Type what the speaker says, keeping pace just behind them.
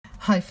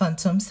Hi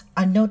Phantoms,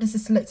 I know this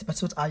is late, but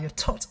what are your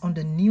thoughts on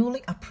the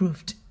newly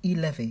approved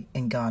E-LEVY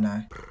in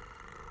Ghana?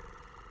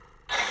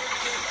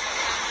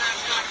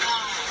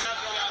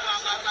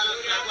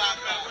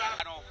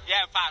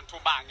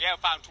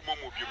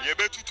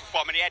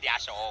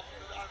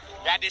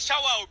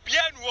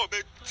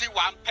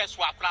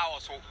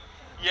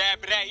 Yeah,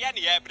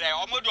 bre,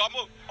 almost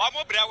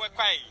bre, we're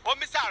quite.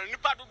 Omissar,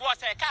 Nipa do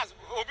was a cast,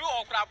 Obi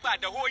or crap,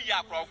 the whole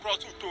year cross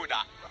to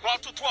Toda, cross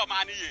to 12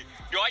 money,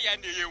 the oil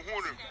and the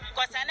Hunu.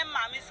 Because I know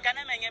Mammy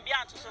Scanner and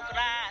Bianto so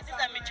grass, as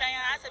I'm trying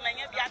to ask a man,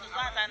 Bianto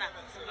Santana,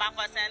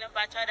 Marcos and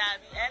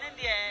Bachada, and in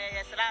the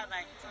yes,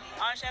 Ravine,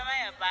 on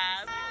Shamaya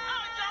Bab.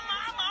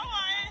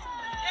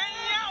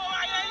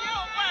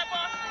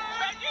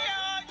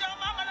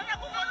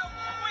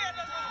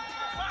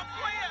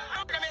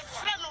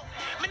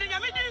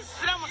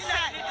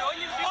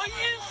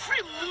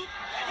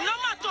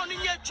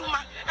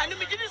 And the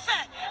beginning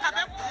said, I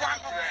bet one.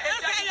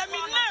 I am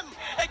in them,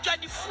 a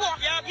 24.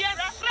 Yes,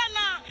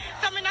 Rana,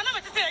 some in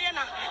another say, I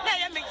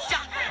am in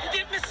Shah,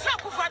 did Miss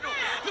Sakufado,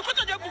 you put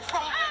the book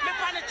from the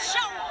planet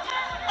show.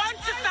 On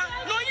sister,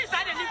 no use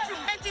I didn't do.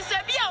 And to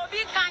say, be our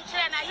big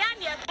country and I am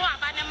here to a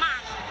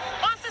man.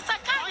 On sister,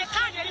 can't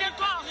let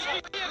go.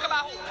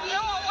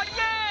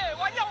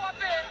 What you want to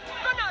be?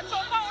 But not so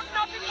far,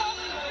 no people.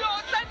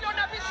 You're sending your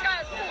navy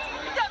skies.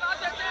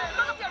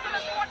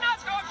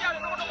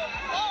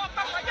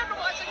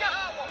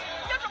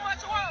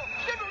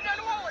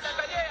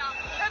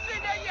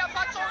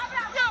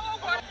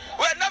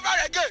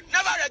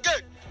 Never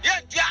again.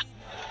 Yeah.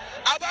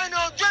 Abano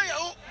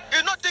Joyo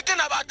is not thinking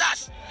about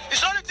us.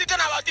 He's only thinking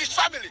about his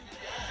family.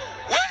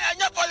 When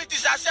any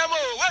politics assemble,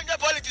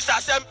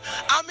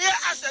 I'm here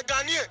as a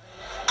Ghanaian.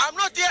 I'm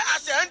not here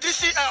as a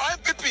NDC or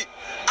MPP.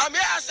 I'm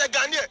here as a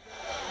Ghanaian.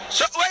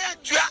 So when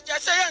you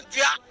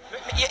are,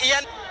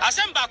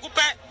 Asemba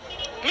Coupe,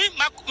 me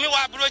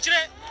wa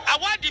brochre.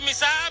 Awadi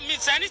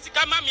misa nisi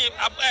kama mi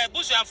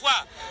busu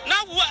afua.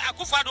 Na wo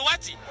akufado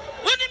wati.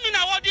 What do you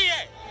mean awadi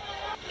here?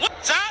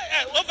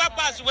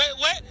 Overpass we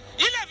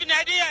E-LEVY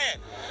idea.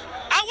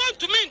 I want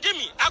to mean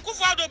Jimmy.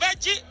 Akufado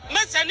beji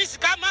mesanisi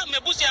kama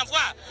mebusi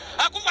afua.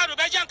 Akufado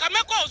beji anka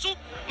meko osu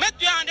met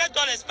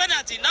 $200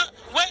 penalty na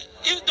we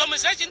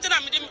demonstration tina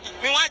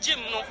mi wa gym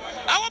no.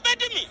 Awo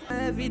bedi mi.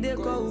 Every day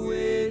go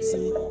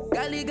crazy.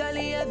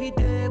 Gali every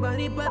day, but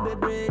if I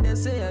be they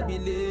say I be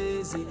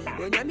lazy.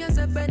 When I'm just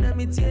a friend of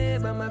me,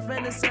 but my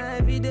friend say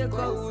every day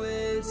go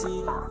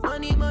crazy.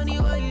 Money,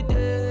 where you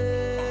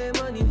day?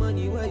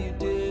 Money, where you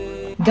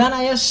day?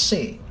 Ghana, yes,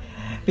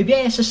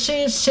 Baby,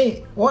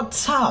 she.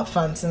 What's up,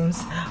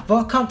 Phantoms?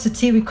 Welcome to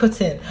TV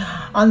Cutting.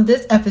 On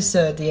this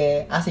episode,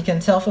 as you can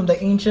tell from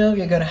the intro,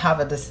 we're going to have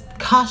a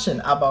discussion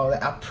about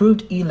the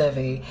approved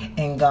E-LEVY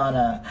in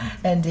Ghana.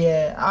 And maybe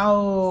I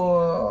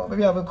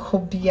will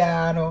call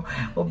piano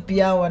or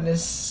piano on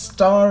this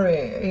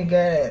story. You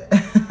get it?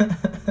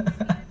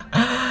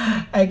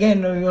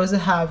 Again, we also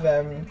have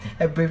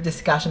a brief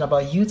discussion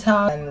about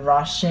UTAG and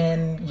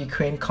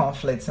Russian-Ukraine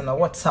conflicts and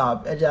what's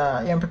up.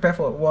 I'm prepared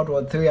for World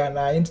War III and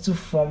I into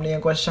formally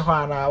and what's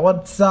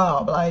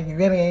up? Like,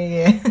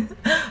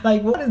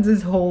 like, what is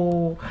this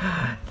whole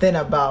thing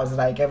about?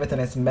 Like, everything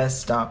is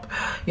messed up.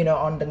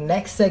 On the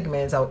next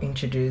segment, I'll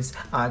introduce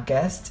our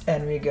guest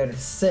and we're going to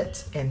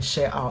sit and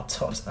share our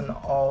thoughts on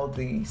all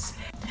these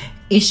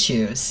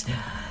issues.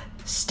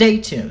 Stay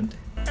tuned.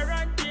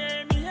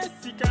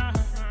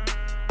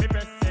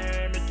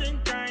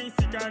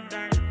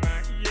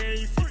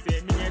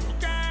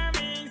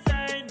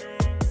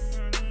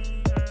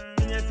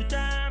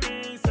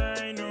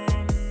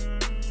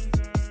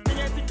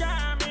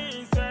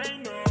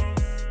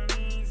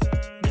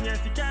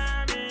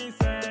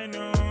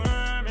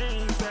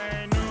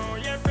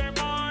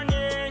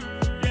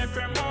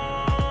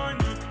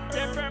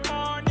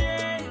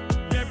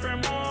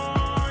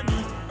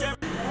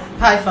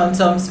 Hi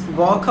Phantoms,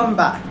 welcome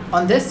back.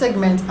 On this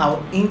segment,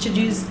 I'll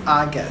introduce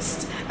our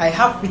guest. I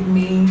have with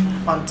me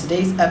on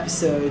today's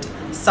episode,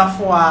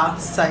 Safwa,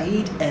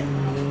 Said and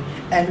me,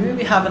 and we'll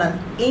be having an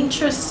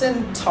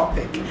interesting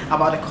topic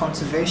about the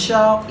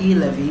controversial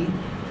E-LEVY,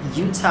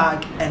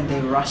 UTAG and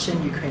the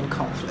Russian-Ukraine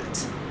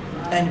conflict.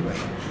 Anyway,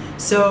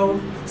 so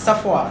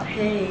Safwa.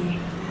 Hey.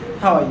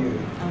 How are you?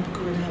 I'm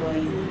good, how are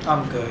you?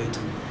 I'm good.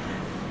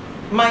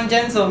 My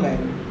gentleman,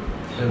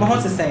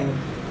 what's the saying?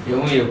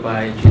 You're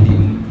fine.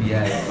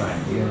 Yeah,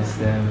 fine. You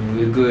understand?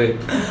 We're good.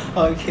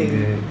 Okay.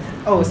 Good.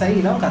 Oh, so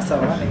you don't castle,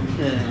 right?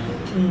 Yeah.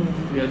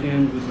 We are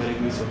doing good by the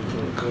grace of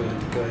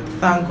God. Good.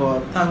 Thank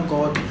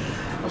God.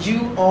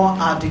 You all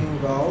are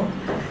doing well.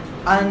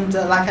 And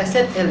like I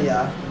said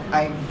earlier,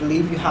 I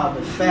believe you have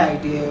a fair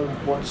idea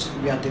what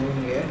we are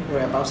doing here.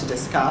 We're about to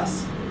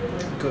discuss.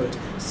 Good.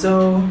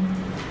 So,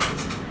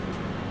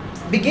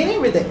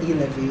 beginning with the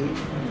E-LEVY,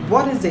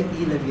 what is the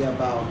E-LEVY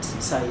about,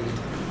 Said?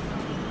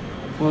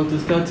 Well, to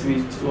start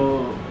with,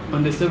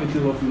 on the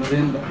 17th of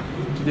November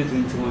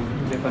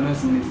 2021, the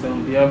Finance Minister,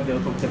 on behalf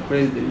of the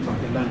President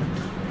of the land,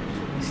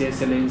 His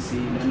Excellency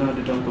Nana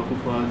Addo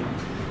Akufo-Addo,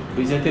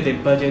 presented a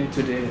budget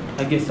to the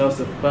August House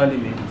of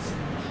Parliament.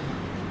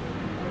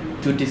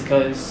 to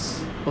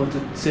discuss or to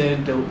tell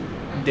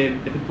the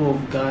people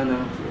of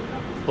Ghana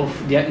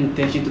of their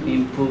intention to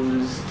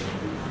impose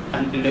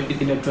an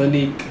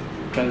electronic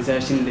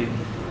transaction levy,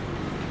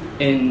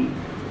 and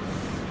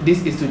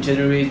this is to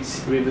generate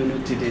revenue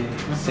to the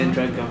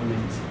central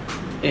government.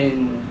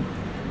 And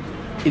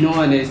in all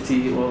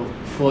honesty, or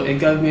for a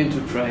government to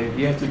thrive,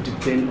 you have to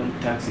depend on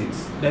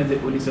taxes. That's the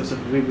only source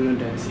of revenue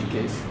that it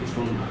gets, is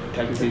from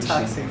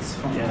taxation.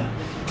 Yeah,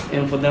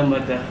 and for that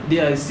matter, they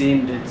are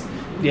saying that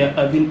they are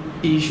having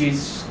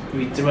issues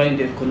with running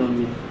the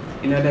economy.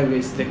 In other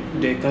words,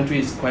 the country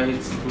is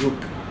quite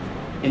broke,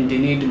 and they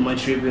need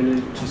much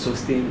revenue to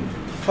sustain.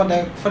 For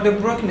the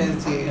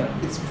brokenness,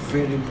 it's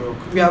really broke.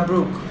 We are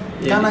broke.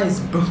 Yeah, Ghana is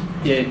broke.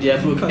 Yeah, they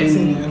are broke,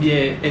 and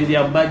they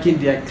are backing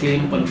their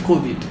claim on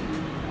COVID.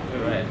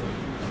 Right.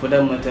 For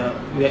that matter,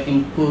 we are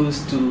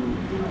imposed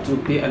to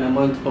pay an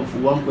amount of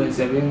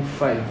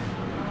 1.75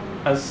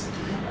 as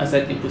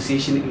an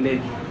imposition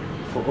levy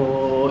for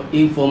all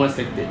informal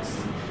sectors.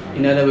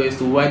 In other words,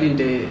 to widen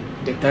the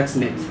tax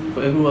net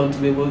for everyone to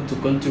be able to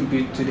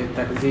contribute to the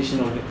taxation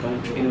of the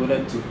country in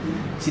order to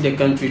see the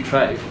country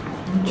thrive.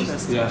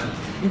 Interesting. Yeah.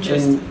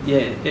 Interesting.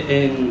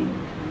 And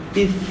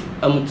if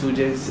I'm to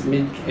just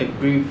make a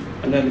brief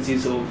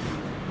analysis of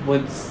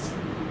what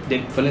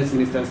the finance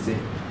minister said,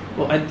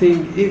 well, I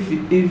think if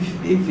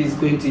he's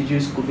going to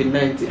use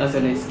COVID-19 as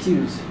an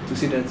excuse to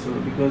say that,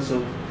 because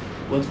of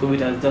what COVID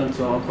has done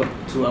to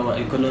our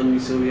economy,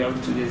 so we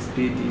have to just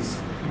pay this,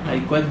 I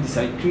quite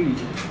disagree.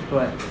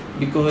 Right?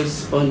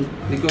 Because in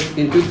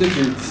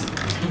 2020,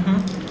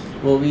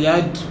 well, we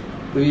had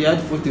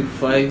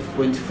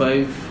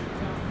 45.5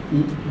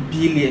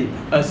 billion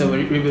as our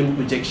revenue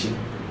projection,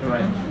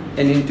 right?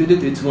 And in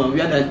 2021, we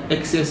had an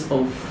excess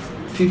of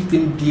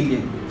 15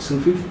 billion, so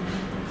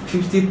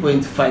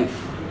 50.5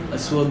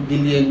 as well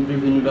billion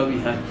revenue that we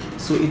had.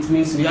 So it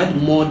means we had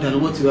more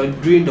than what we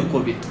had during the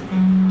COVID,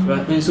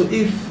 right? And so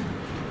if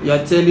you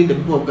are telling the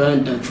people of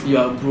Ghana that you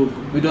are broke,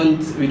 we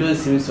don't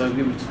seem to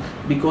agree with you,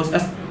 because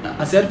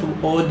aside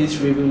from all this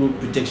revenue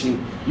projection,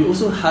 you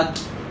also had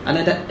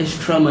another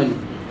extra money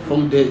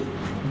from the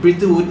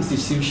Bretton Woods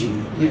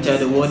institution, which are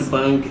the World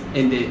Bank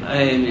and the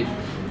IMF.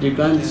 They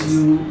grant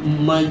you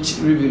much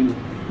revenue.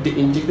 They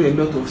injected a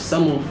lot of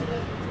some of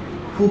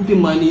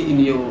whooping money in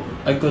your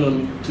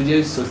economy to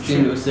just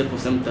sustain yourself for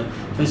some time.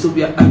 And so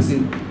we are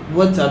asking,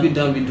 what have you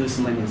done with those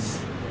monies,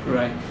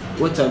 right?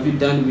 What have you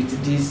done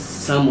with this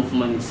sum of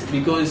monies?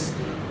 Because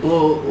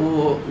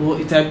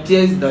it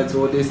appears that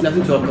there's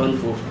nothing to account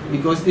for.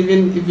 Because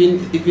even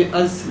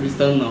as we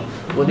stand now,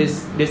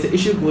 there's an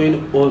issue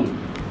going on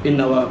in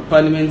our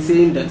parliament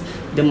saying that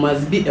there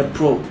must be a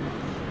probe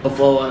of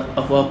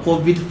our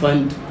COVID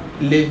fund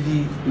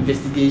levy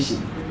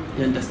investigation.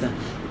 You understand?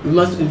 We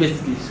must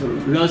investigate. So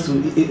we must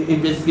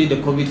investigate the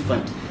COVID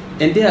fund,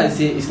 and they are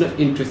saying it's not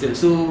interested.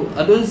 So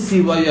I don't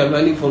see why you are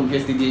running for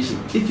investigation.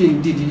 If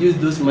indeed you use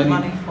those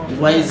money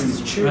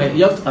wisely, right?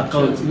 You have to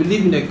account. We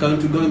live in a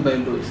country going by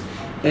laws,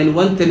 and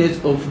one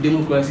tenet of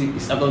democracy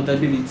is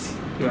accountability.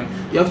 Right?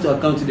 You have to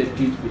account to the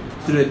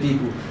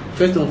people.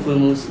 First and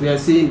foremost, we are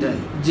saying that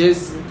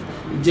just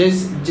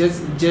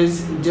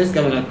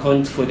come and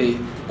account for the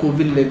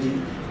COVID levy,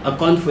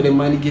 account for the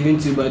money given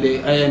to you by the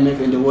IMF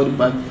and the World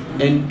Bank,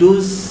 and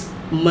those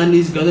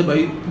monies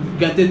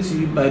granted to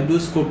you by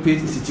those corporate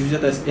institutions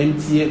such as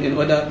MTN and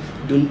other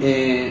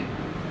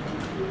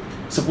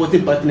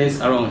supporting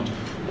partners around.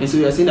 And so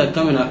we are saying that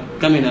come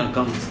and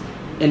account.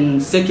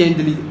 And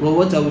secondly,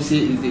 what I would say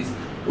is this: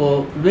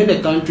 when the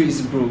country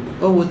is broke,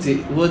 what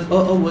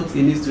it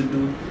needs to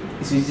do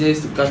is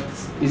just to cut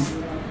its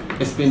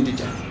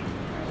expenditure.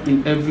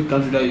 In every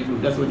country that you go,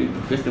 that's what they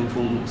do first and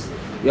foremost.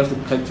 You have to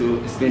cut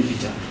your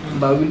expenditure.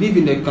 But we live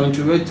in a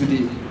country where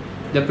today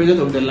the president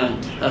of the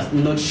land has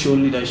not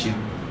shown leadership.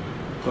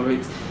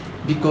 Correct?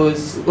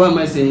 Because why am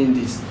I saying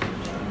this?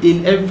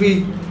 In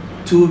every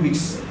 2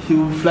 weeks, he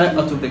will fly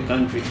out of the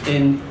country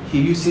and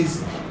he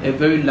uses a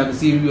very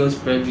luxurious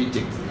private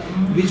jet,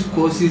 which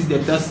causes the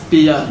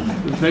taxpayer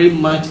a very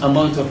much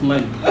amount of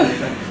money.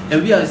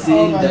 And we are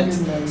saying that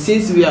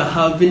since we are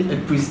having a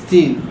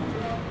pristine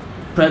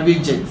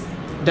private jet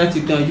that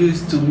you can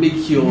use to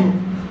make your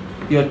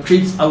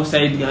trips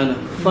outside Ghana,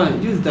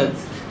 fine, use that.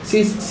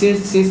 Since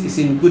it's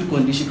in good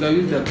condition, you can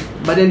use that.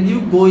 But then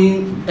you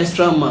going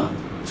extra mile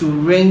to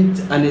rent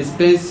an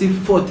expensive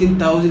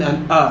 14,000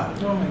 an hour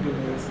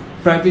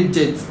private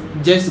jet,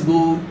 just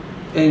go,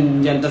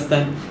 and you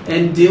understand.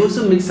 And they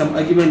also make some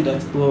argument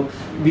that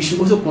we should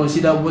also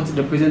consider what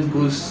the president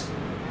goes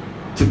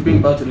to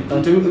bring back to the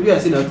country. We are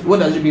saying that what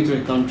does he bring to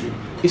the country?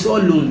 It's all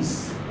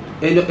loans.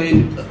 And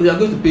we are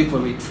going to pay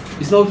for it.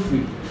 It's not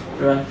free,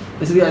 right?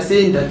 And so we are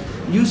saying that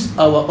use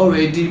our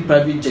already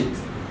private jet,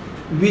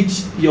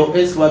 which your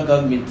SY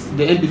government,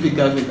 the NPP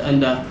government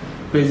under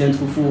President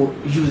Kufuor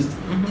used.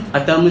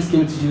 Atamis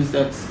came to use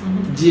that.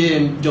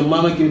 GM John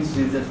Mama came to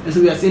use that. And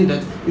so we are saying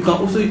that you can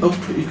also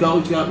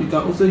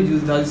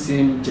use that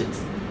same jet,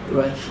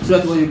 right? So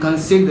that you can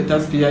save the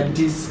taxpayer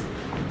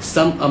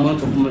some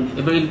amount of money,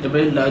 a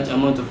very large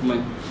amount of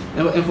money.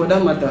 And for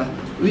that matter,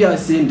 we are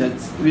saying that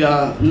we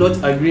are not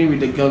agreeing with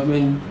the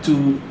government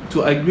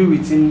to agree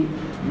with him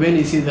when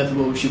he says that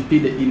we should pay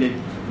the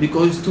E-LEVY,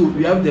 because too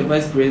we have the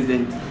vice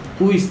president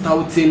who is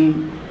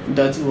touting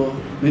that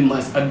we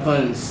must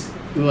advance,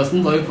 we must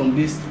move away from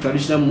this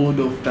traditional mode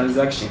of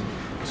transaction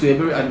to a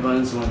very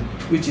advanced one,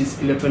 which is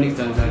electronic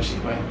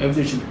transaction, right?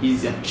 Everything should be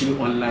easier, should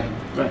be online,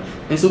 right?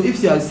 And so if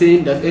they are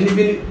saying that, and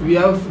even we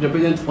have the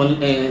president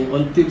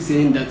on tape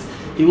saying that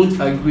he won't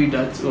agree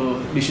that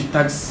they should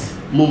tax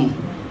Momo,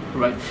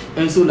 right?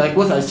 And so like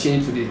what has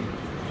changed today?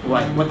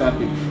 Why? What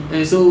happened?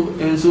 And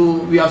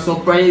so we are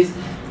surprised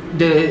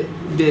the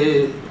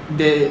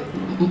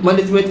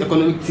management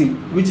economic team,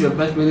 which the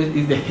vice president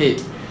is the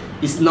head,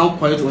 is now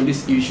quiet on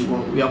this issue.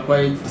 Well, we are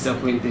quite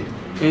disappointed.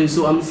 And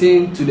so I'm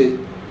saying to the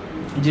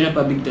general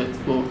public that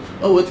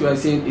what we are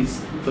saying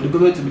is for the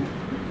government to be,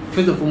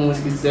 first and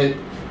foremost, is that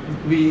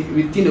we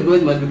think the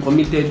government must be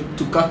committed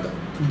to cut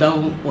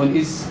down on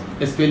its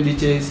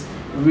expenditures,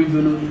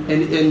 revenue,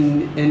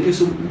 and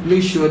also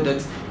make sure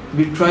that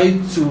we try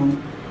to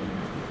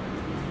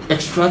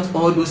extract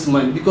all those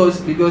money,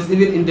 because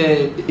even in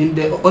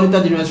the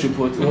Auditor General's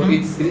report,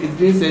 it's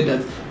been said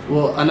that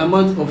an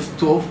amount of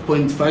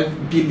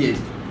 12.5 billion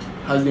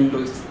has been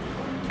lost.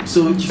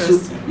 So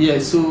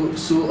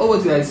all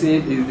what we are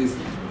saying is this,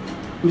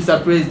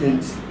 Mr.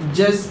 President,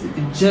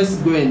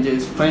 just go and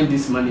just find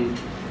this money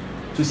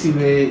to see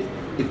where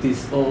it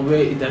is or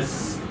where it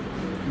has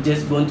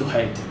just gone to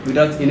hide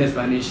without any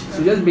explanation.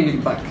 So just bring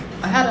it back.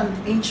 I had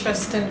an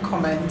interesting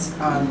comment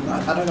on,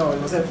 I don't know,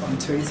 was it on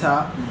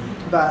Twitter?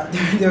 But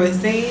they were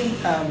saying,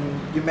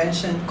 you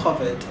mentioned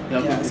COVID.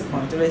 Yeah, that's the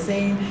point. They were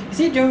saying, you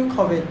see, during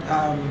COVID,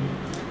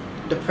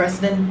 the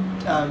president,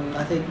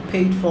 I think,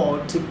 paid for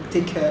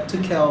took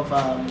care of,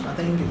 I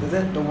think, is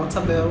it the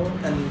water bill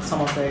and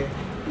some of the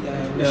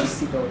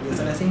electricity bills.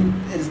 And I think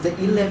is the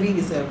E-LEVY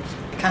is a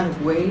kind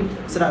of way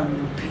so that we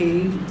will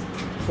pay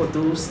for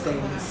those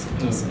things.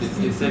 No,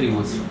 they said it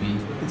was free.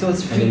 It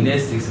was free. And in the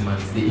next 6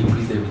 months, they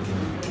increased everything.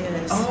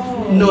 Yes.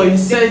 Oh. No, it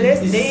said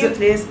they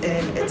placed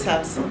a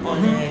tax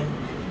on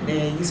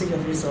the usage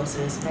of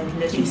resources like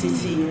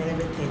electricity and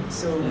everything.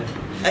 So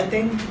I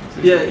think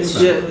I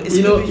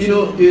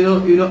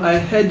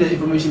heard the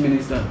information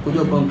minister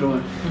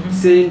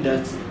saying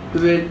that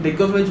when the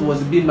government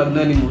was being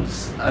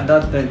magnanimous at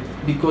that time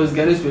because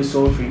Ghanaians were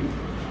suffering,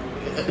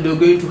 they were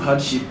going through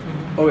hardship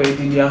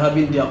already. They are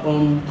having their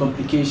own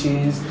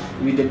complications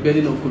with the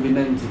burden of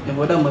COVID-19, and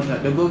for that matter,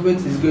 the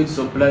government is going to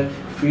supply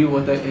free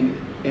water and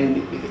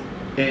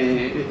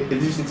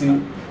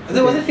electricity.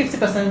 So was it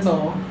 50%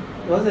 or?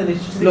 Was it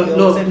electricity?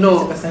 No.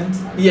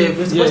 50%? Yeah,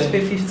 we're supposed to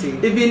pay 50.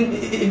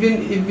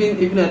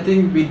 Even I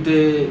think with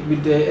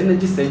the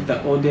energy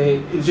sector or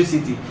the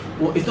electricity,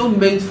 it's not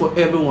meant for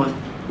everyone.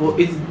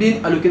 It's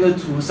been allocated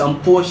to some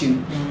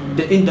portion,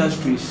 the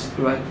industries,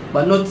 right?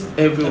 But not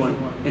everyone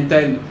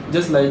entirely.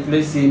 Just like,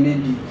 let's say,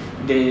 maybe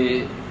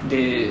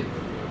the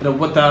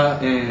water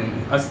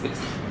aspect.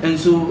 And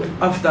so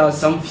after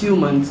some few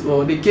months,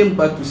 they came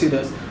back to say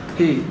that,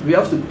 hey, we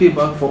have to pay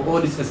back for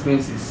all these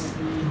expenses.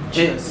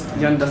 Yes,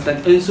 you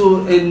understand. And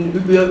so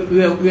we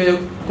are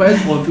quite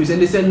confused.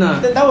 And they said, nah,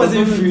 that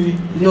wasn't free.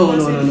 No. It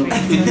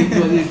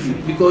wasn't free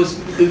because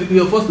we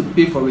are forced to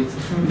pay for it.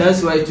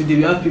 That's why today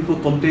we have people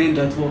complaining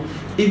that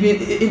even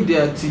if they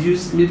are to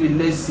use maybe,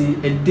 let's say,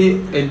 a day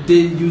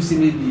using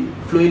maybe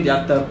flowing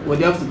their tap,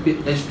 they have to pay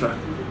extra,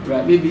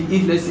 right? Maybe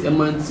if, let's say, a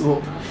month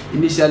or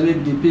initially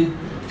maybe they pay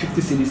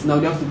 50 cedis, now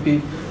they have to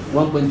pay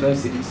 1.5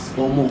 cedis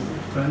or more,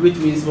 right? Which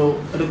means the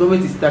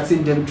government is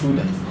taxing them through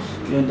that.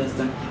 You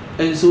understand?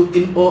 And so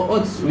in all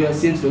odds we are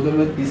saying to the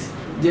government is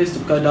just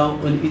to cut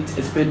down on its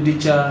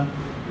expenditure,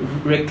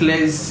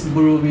 reckless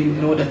borrowing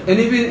and all that. And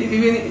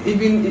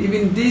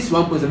even this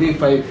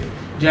 1.75,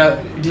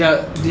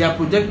 they are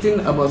projecting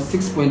about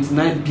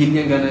 6.9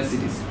 billion Ghana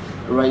cedis,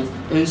 right?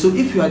 And so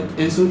if you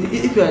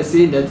are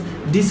saying that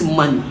this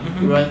money,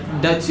 right,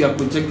 that you are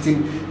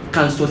projecting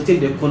can sustain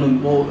the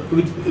economy, or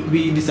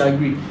we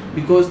disagree,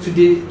 because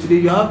today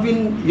you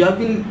having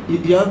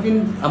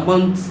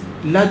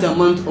large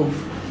amount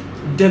of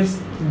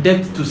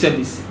debt to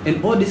service,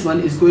 and all this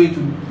money is going to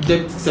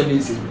debt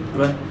servicing,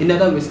 right? In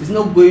other words, it's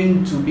not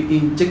going to be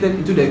injected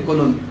into the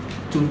economy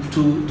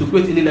to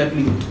create any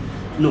livelihood.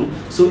 No.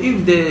 So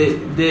if the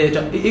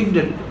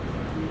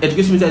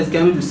education minister is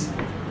coming to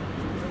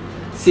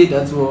say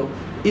that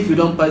if you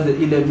don't pass the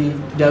E-LEVY,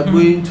 they are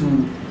going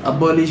to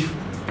abolish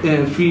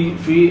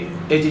free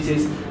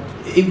education.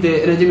 If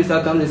the energy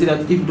minister comes and say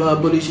that if you don't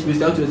abolish, we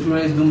start to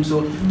experience doom.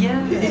 So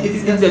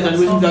if the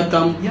transmission minister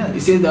comes, he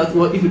says that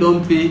if you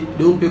don't pay,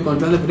 they won't pay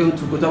contractor for them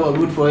to put our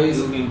wood for us.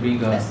 They will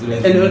bring our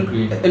students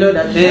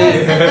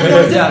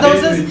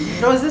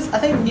there was this, I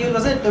think, news,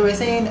 was it? They were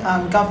saying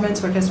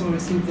government workers will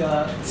receive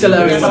their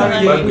salary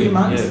every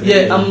month.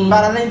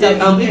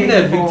 I'm even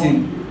a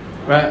victim,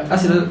 right?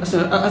 As a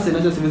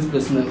national service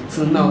personnel,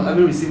 so now I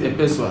haven't received a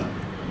PESWA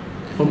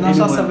from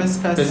national service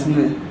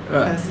personnel.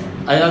 Right.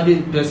 I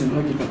haven't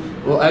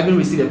I haven't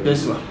received a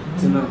PESWA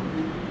till now.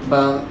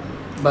 But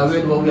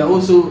we are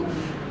also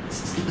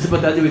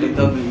sympathizing with the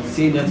government,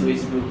 saying that way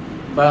to go.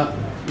 But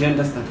You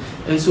understand?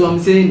 And so I'm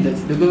saying that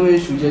the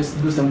government should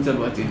just do something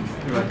about it.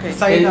 Right? Okay,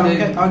 so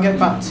I'll get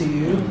back to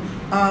you.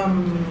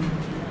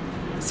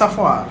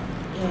 Safwa.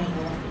 Yeah.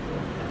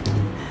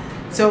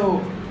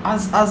 So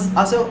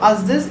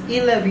has this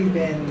E-LEVY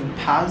been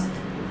passed,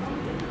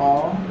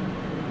 or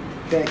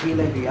the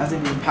E-LEVY has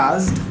it been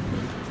passed?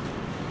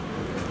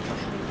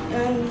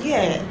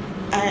 Yeah.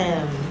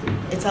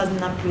 It has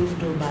been approved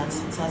though, but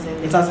it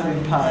hasn't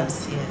been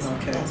passed. Yes.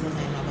 Okay. That's what I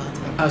know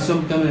about it.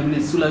 Some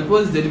comment, so like,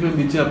 what's the difference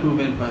between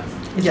approved and passed?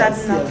 It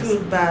has been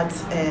approved, but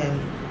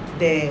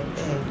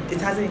it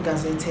hasn't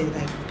gazetted,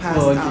 like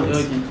passed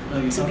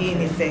out to be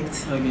in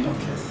effect.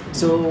 Okay.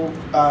 So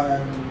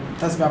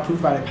that's been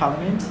approved by the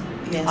parliament.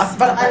 Yes.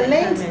 But I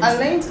learned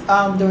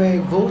they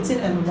were voting,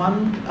 and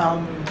one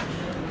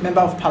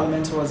member of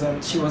parliament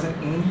wasn't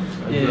in.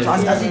 Yes. So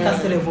I think I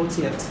still a vote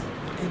yet.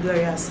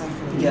 Gloria Safo.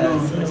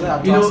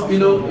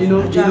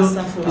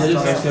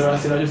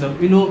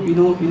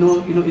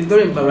 It's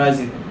very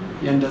embarrassing.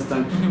 You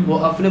understand?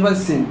 Well, I've never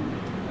seen,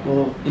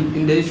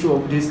 in the issue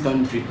of this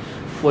country,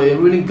 for a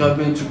ruling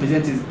government to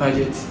present its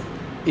budget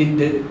in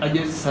the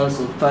highest house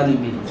of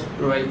parliament,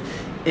 right?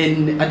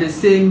 And at the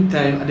same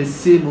time, at the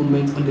same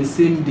moment, on the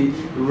same day,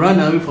 run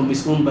away from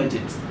its own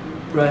budget,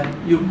 right?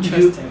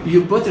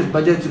 You brought a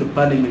budget to the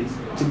parliament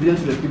to present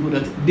to the people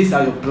that these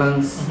are your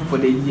plans for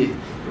the year,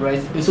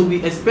 right? And so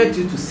we expect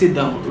you to sit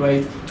down,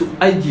 right, to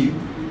argue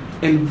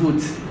and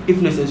vote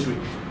if necessary,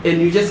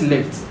 and you just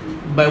left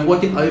by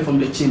walking away from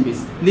the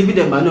chambers, leaving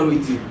the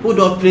minority who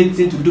don't have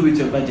anything to do with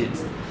your budget.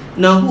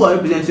 Now, who are you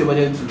presenting your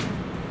budget to?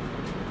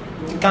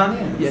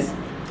 Ghanaians. Yes.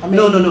 I mean,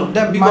 no.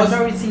 The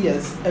majority,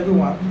 yes,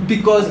 everyone.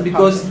 Because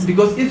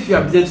if you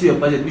are presenting your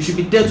budget, you should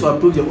be there to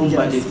approve your own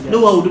budget. Yes.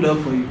 No one will do that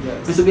for you.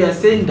 Yes. And so we are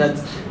saying that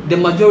the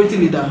majority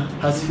leader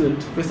has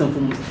failed, first and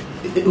foremost.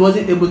 It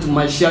wasn't able to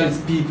marshal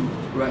its people,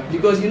 right?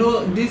 Because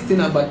this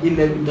thing about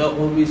E-LEVY that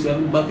always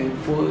having back and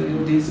forth,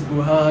 this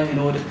BROUHAHA and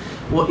all that.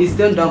 Well, it's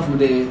done down from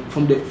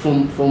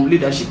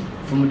leadership,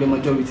 from the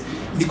majority.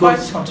 It's quite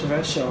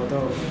controversial,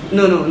 though.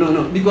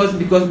 No. Because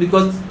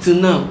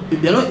till now,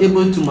 if they're not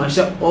able to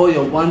marshal all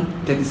your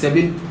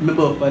 137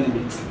 members of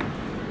parliament,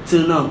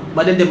 till now,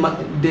 but then the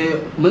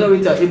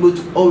minority are able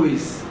to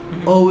always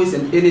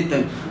and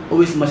anytime,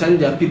 always marshalling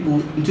their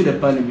people into the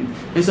parliament.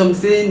 And so I'm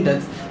saying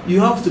that you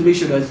have to make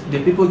sure that the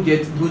people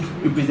get good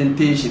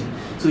representation.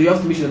 So you have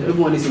to make sure that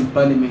everyone is in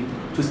parliament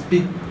to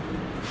speak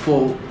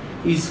for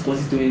his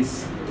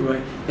constituency,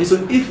 right? And so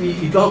if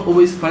you can't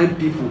always find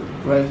people,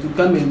 right, to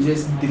come and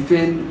just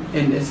defend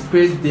and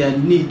express their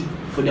need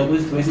for their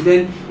constituency,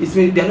 then it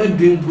means they're not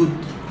doing good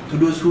to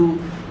those who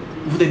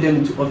voted them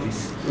into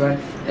office, right?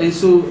 And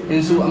so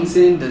I'm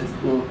saying that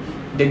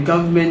the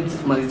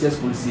government must just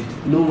concede.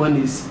 No one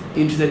is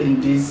interested in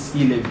this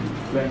E-LEVY,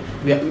 right?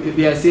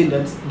 We are saying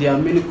that there are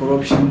many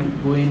corruption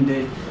going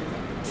there.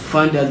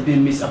 Fund has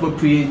been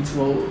misappropriated.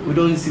 Well, we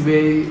don't see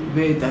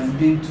where it has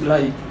been to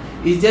like.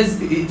 It's just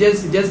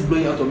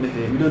blowing out of the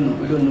air. We don't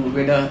know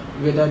whether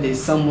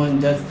there's someone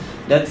that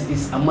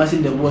is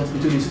amassing the wealth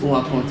into his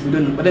own account. We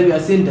don't know. But then we are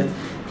saying that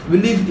we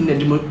live in a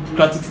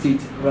democratic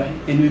state, right?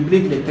 And we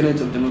believe in the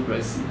tenets of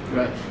democracy,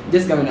 right?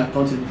 Just give an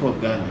account to the people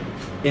of Ghana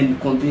and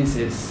convince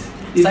us.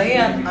 So he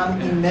had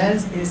an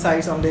immense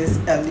insight on this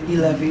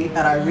E-LEVY, and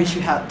I wish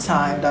we had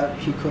time that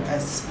he could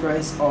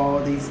express all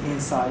these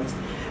insights,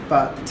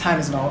 but time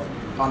is not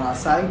on our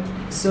side.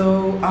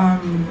 So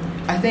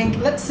I think,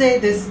 let's say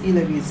this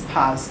E-LEVY is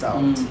passed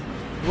out.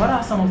 What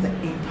are some of the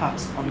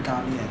impacts on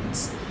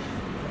Ghanaians?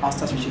 I'll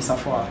start with you,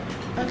 Safwa.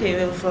 Okay,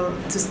 well,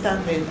 to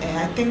start with,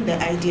 I think the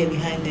idea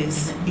behind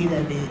this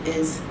E-LEVY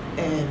is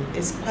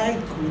quite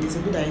good. It's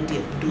a good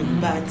idea,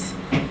 but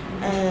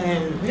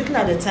looking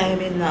at the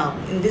timing now,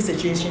 in this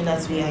situation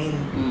that we are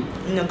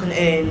in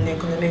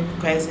economic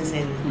crisis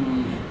and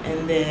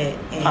the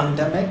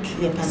pandemic,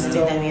 that we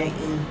are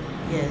in,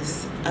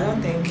 yes, I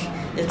don't think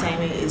the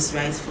timing is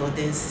right for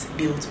this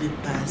bill to be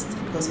passed,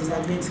 because it's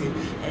going to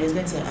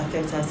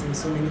affect us in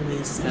so many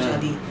ways,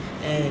 especially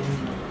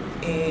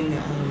in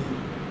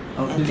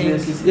our I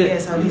businesses. think,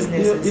 yes, our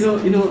businesses.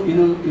 Like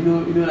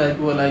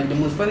the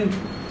most funny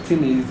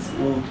thing is,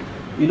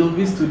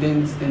 we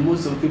students and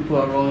most of the people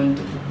around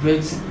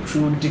work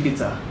through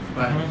digital,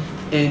 right?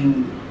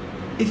 And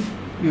if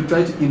you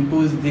try to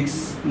impose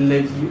this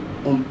levy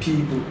on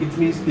people, it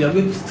means you are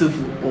going to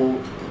stifle or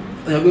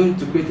you are going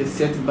to create a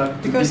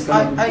setback. Because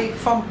I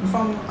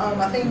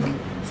think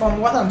from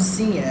what I'm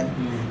seeing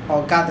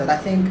or gathered, I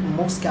think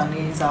most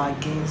Ghanaians are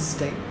against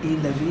the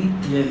E-LEVY.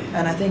 Yeah.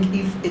 And I think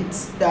if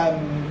it's the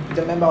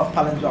member of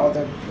parliament or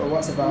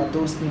whatever,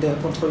 those in the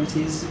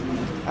authorities,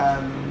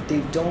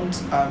 they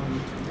don't. I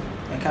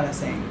kind of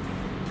saying.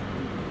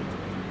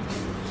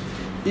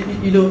 Like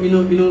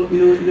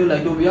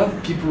we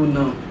have people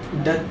now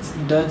that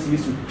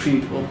used to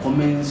trade or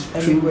comments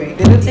anyway.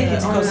 They don't take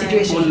into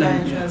consideration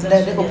online,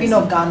 the opinion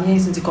of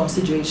Ghanaians into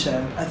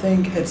consideration. I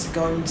think it's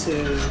going to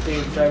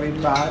be very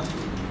bad.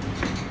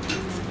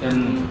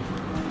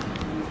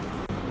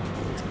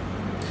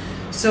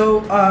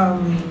 So I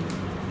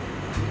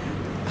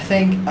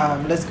think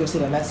let's go to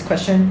the next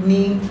question.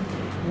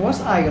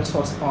 What are your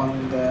thoughts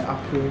on the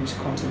approved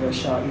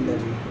controversial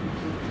E-LEVY?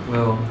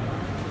 Well,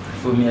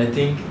 for me, I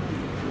think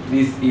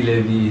this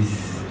E-LEVY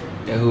is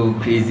a whole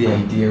crazy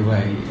idea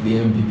by the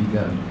MB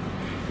began.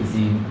 You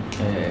see,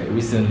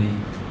 recently,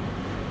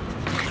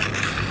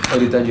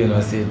 Auditor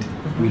General said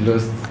we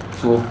lost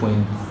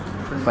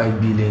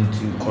 12.5 billion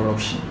to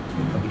corruption.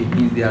 Okay, it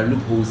means there are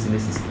loopholes in the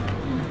system.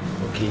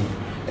 Okay,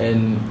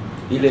 and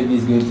E-LEVY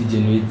is going to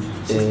generate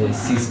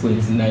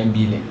 6.9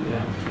 billion.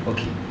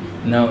 Okay,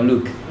 now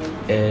look,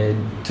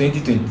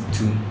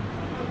 2022,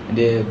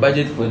 the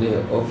budget for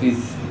the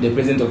office, the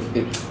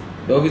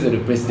office of the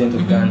president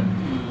of Ghana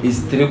is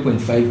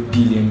 3.5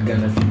 billion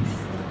Ghana cedis.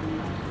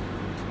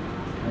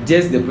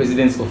 Just the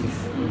president's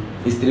office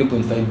is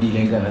 3.5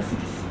 billion Ghana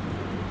cedis.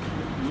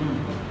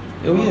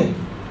 Oh yeah.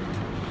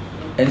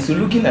 And so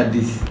looking at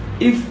this,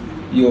 if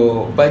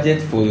your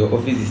budget for your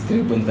office is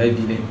 3.5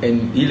 billion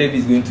and E-LEVY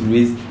is going to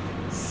raise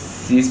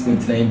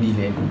 6.9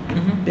 billion,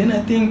 then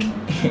I think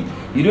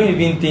you don't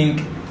even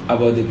think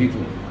about the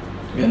people.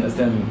 You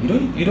understand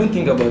me? You don't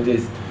think about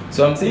this.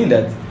 So I'm saying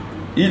that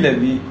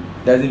E-LEVY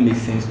doesn't make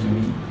sense to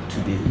me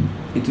today.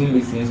 It will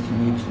make sense to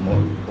me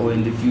tomorrow or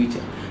in the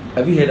future.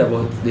 Have you heard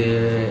about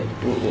the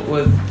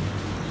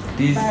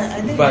this?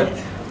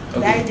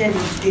 The idea we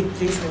take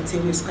place on the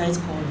table is quite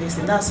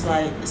convincing. That's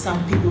why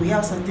we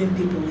have certain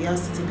people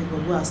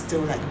who are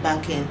still like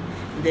backing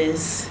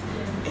this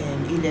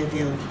E-LEVY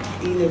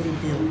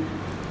bill.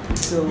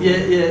 So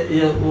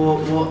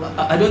Well,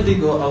 I don't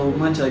think I will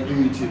much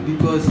agree with you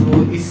because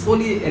it's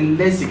only a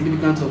less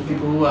significant of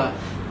people who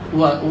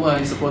are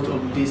in support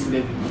of this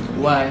levy.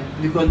 Why?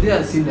 Because they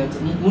are seeing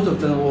that most of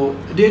them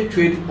they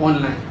trade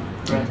online,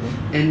 right?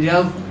 And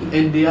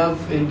they have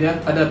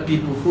other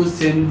people who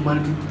send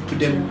money to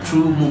them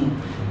through Momo.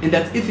 And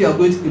that if you are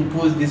going to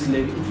impose this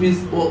levy, it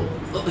means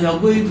you are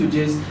going to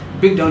just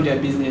break down their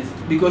business.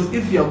 Because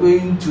if you are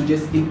going to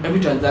just in every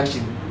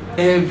transaction,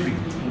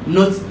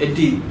 not a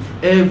day,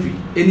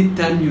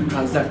 anytime you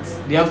transact,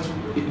 they have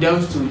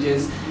to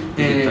just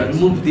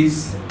remove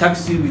this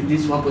tax you with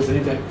this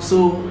 1.75.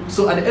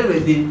 So at the end of the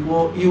day,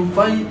 you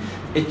find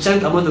a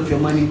chunk amount of your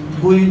money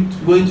going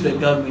to the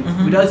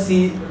government without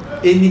seeing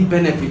any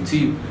benefit to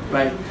you,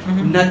 right?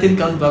 Nothing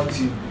comes back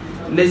to you.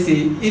 Let's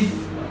say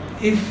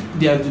if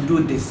they have to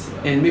do this,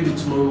 and maybe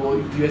tomorrow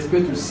you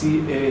expect to see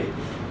a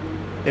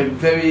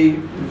very,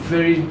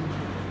 very,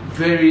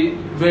 very,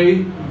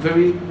 very,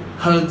 very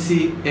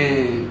healthy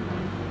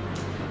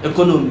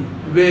economy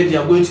where they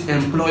are going to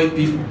employ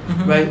people,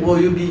 right? Well,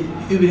 you'll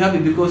be happy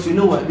because you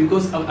know what?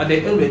 Because at the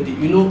end of the day,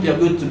 you know you are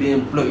going to be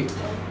employed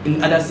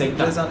in other sectors.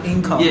 There's an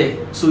income. Yeah,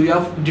 so you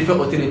have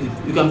different alternatives.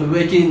 You can be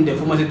working in the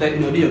formal sector,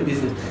 do your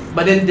business,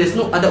 but then there's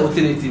no other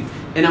alternative.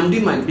 And I'm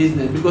doing my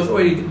business because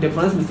already the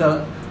finance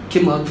minister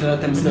came out the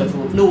other time said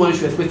that no one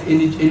should expect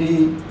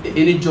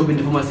any job in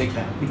the formal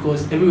sector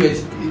because everywhere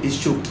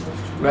is choked,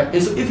 right?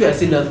 And so if you are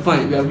saying that,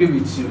 fine, we agree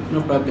with you,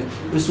 no problem.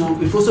 And so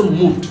we've also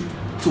moved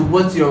to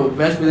what your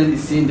vice president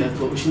is saying that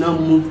we should now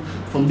move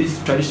from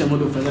this traditional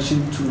mode of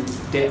transaction to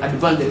the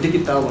advanced, the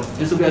digital one.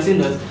 And so we are saying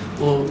that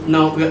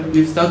now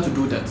we start to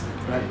do that,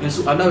 right? And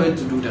so allow it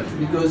to do that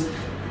because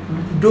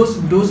those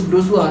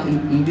who are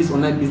in this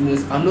online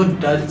business are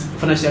not that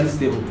financially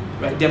stable,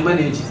 right? They're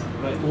managers,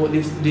 right? Or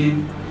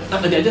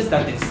they're just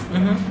starters.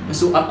 And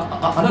so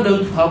allow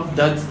them to have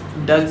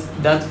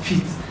that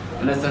fit,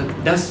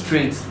 understand, that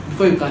strength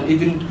before you can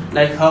even,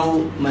 like how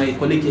my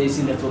colleague here is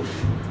saying that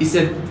it's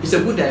a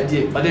good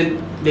idea, but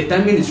then the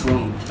timing is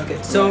wrong.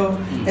 Okay, so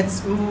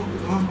it's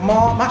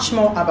much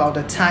more about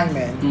the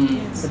timing.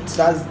 Yes.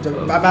 That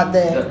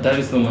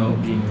is not my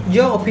opinion.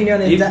 Your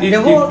opinion is that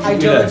the whole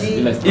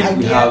ideology.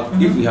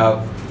 If we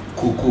have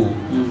cocoa,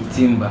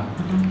 timber,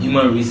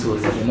 human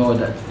resources, and all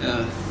that,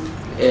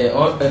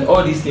 and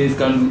all these things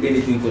can do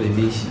anything for the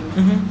nation,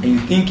 and you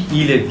think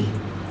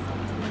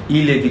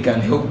E-LEVY can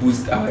help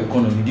boost our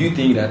economy, do you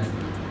think that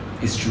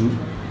is true?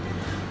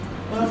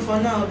 Well, for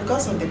now,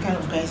 because of the kind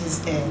of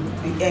crisis,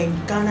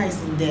 Ghana is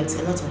in debt,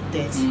 a lot of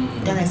debt.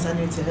 Ghana is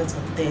under a lot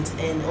of debt,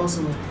 and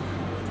also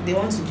they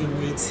want to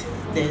generate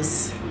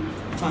this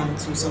fund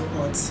to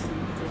support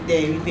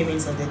the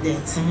repayments of the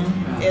debt.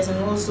 Yes,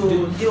 and also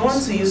they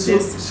want to use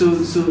this. So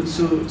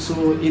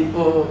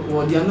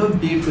they are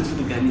not being truthful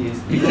to Ghanaians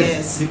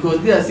because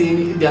they are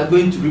saying they are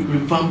going to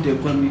revamp the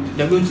economy.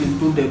 They are going to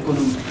improve the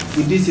economy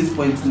with this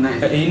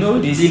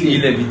 6.9. This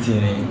E-LEVY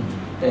thing.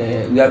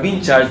 We are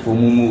being charged for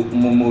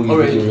Momo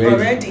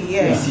already.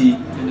 Yeah. You see,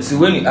 so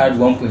when you add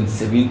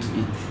 1.7 to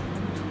it,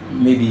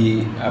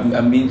 maybe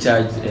I'm being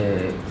charged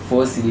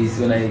 4 cedis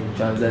when I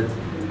transact.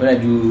 When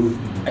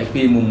I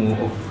pay Momo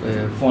of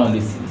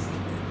 400 cedis.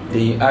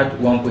 Then you add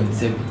 1.7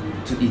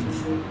 to it.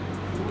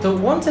 So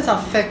won't it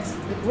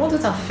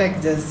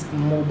affect this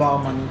mobile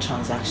money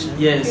transaction?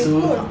 Yeah.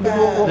 So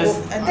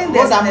I think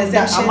there's an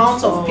exemption the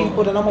amount of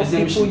people, the number of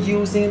people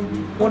using,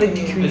 what it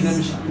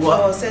decrease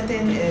for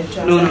certain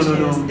transactions.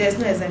 No. There's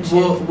no exemption.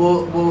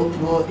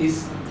 Well,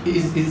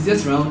 it's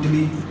just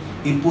roundly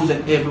imposed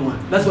on everyone.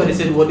 That's why they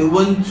said they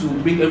want to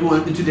bring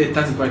everyone into the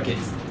tax bracket,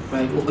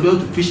 right? They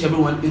want to fish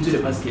everyone into the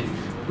basket,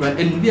 right?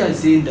 And we are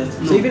saying that.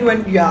 So even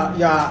when you are,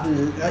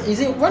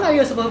 when are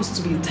you supposed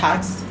to be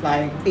taxed?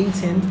 Like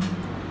 18,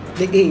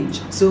 the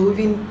age. So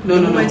even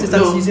the moment you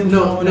start using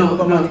phone,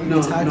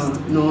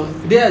 no.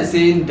 They are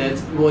saying that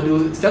they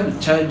will start to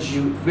charge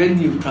you when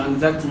you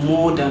transact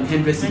more than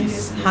 100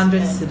 cedis.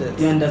 100 cedis.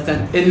 You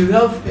understand? And we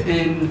have,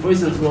 for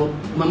instance,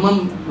 my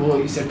mom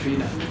is a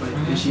trader, right?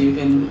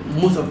 And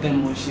most of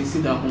them she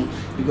sit at home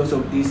because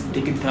of this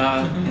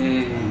digital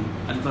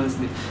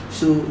advancement.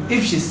 So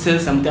if she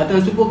sells something, at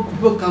times people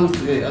come to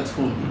her at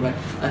home, right?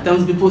 At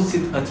times people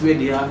sit at where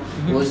they are.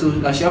 Also,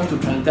 she have to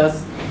transact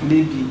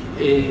maybe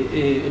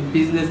a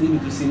business, maybe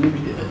to see maybe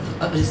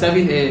she's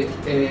having a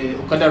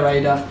Okada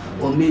rider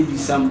or maybe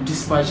some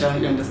dispatcher.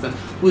 You understand?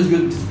 Who is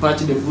going to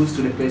dispatch the goods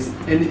to the person?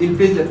 And in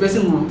place, the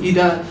person will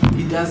either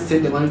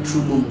send the money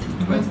through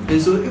Momo, right?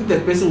 And so if the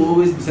person will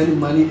always be sending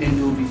money and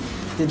they will be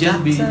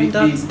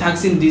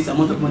taxing this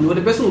amount of money, well,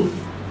 the person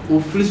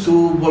will feel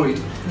so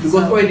worried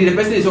because already the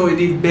person is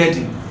already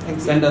burdened.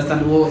 Exactly. You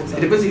understand? Well,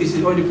 the person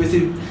is already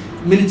facing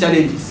many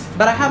challenges.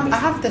 But I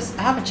have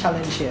a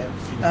challenge here.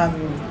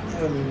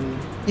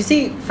 You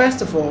see,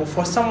 first of all,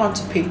 for someone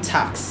to pay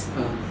tax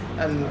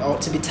or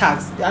to be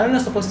taxed, they're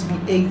not supposed to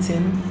be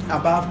 18,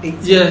 above 18.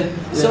 Yeah.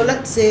 So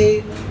let's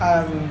say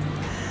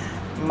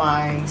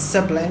my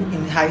sibling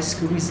in high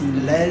school is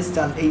less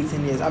than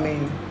 18 years. I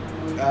mean,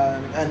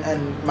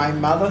 and my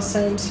mother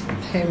sent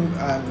him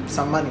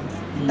some money,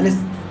 and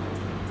it's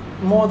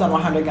more than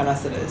 100 Ghana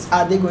cedis.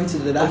 Are they going to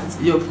do that?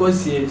 Yeah, of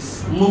course,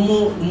 yes.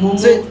 Momo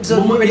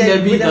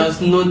E-LEVY does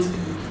not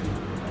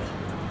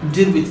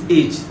deal with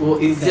age, or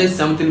it's just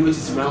something which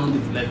is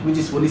rounded, like which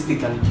is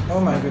holistically. Oh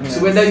my goodness.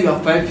 So whether you are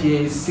 5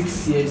 years,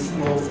 6 years,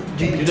 or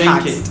you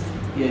don't care.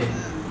 Yeah.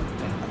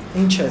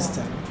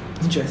 Interesting.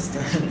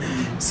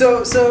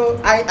 So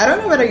I don't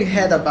know whether you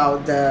heard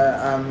about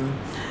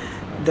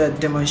the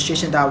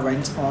demonstration that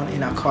went on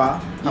in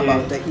Accra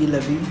about the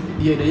E-LEVY.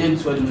 Yeah, the young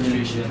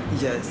demonstration.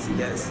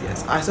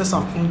 Yes. I saw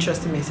some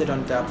interesting message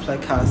on their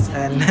placards,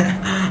 and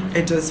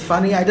it was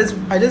funny. I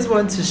just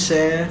want to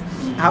share.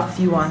 I have a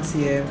few ones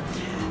here.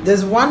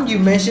 There's one you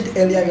mentioned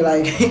earlier,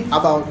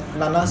 about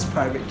Nana's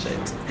private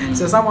jet.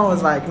 So someone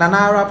was like, Nana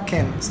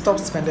Arabkin, stop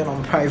spending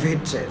on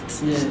private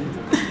jets. Yeah.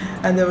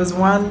 And there was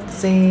one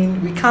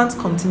saying, we can't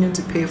continue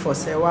to pay for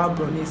Sewa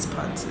Broni's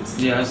panties.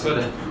 Yeah, I saw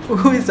that.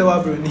 Who is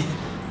Sewa Broni?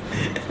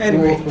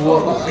 Anyway,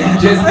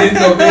 just think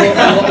of it.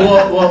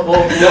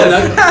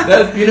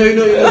 That's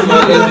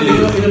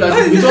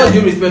with all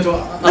due respect, I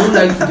would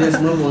like to just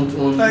move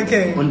on that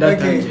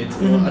tangent.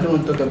 I don't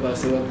want to talk about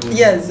Sewa Broni.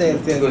 Yes. No,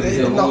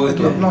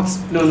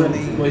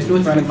 it's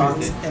not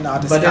relevant in our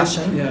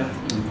discussion. But then,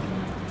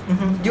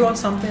 Do you want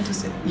something to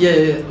say?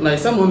 Yeah. Like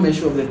someone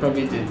mentioned of the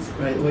private jet,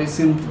 right? Well, it's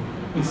simple.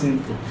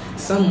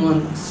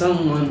 Someone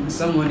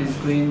is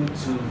going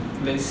to,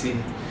 let's say,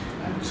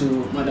 to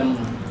Madam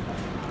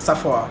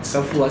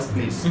Safua's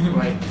place,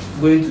 right?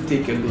 Going to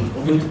take a loan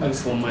or going to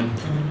ask for money,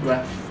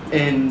 right?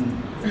 And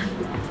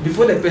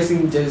before the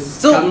person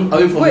just come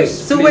away from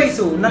his place.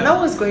 So Nana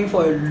was going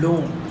for a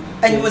loan,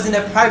 and it was in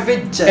a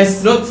private jet.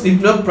 It's not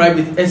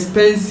private,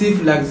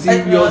 expensive,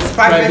 luxurious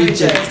private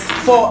jet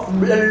for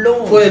a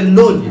loan. For a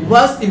loan,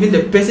 whilst even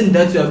the person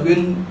that you are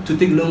going to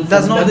take loan from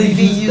does not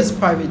even use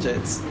private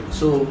jets.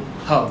 So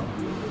how?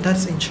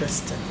 That's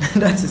interesting.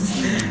 That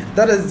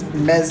is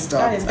messed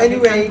up. That is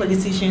anyway,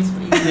 politicians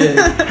for you.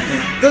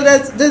 So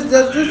there's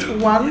this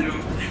one.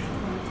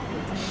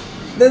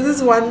 There's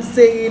this one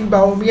saying,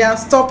 Baumia,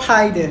 stop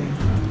hiding.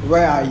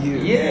 Where are you?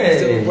 Yeah.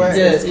 So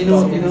you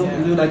know,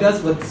 like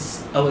that's what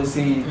I was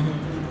saying.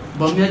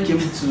 Baumia came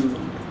to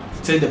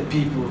tell the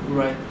people,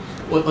 right,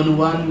 on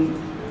one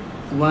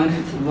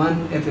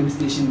FM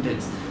station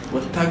that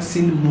what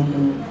taxing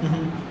Momo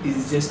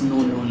is just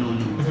no,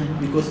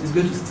 because it's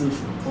going to steal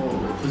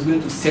or it's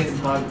going to set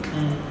back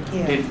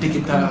the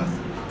digital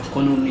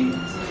economy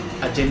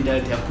agenda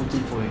they are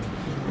putting for it,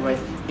 right?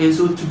 And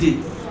so today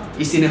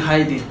it's in a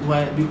hiding.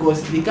 Why?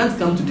 Because he can't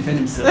come to defend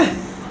himself,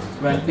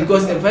 right?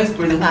 Because a vice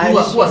president who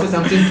has said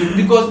something to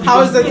because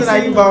how is that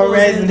like about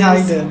in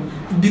hiding?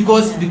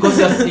 Because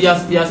he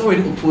has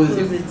already opposed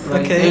it,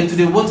 right? Okay. And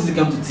today what does he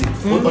come to take?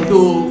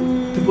 Although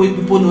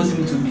people know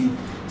him to be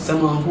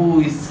someone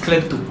who is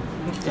klepto,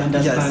 you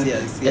understand?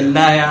 Yes. A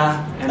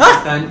liar,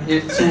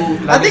 understand? So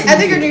like I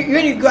think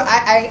when you go,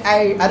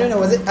 I don't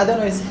know. I don't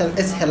know.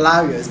 It's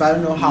hilarious, but I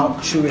don't know how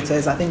true it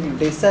is. I think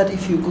they said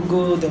if you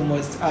Google the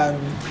most I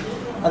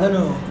don't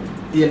know,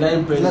 the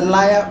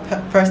liar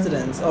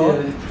presidents or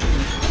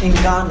in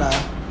Ghana.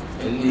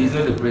 And he's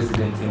not the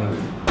president anyway.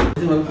 I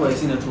think people are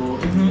seeing at all.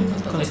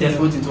 They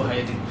went into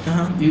hiding.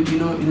 You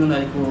know,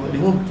 like the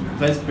whole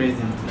vice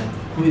president, like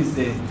who's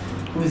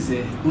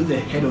the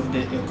head of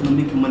the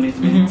economic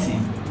management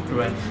team,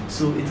 right?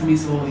 So it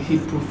means he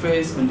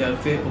professes on the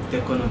affair of the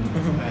economy,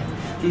 right?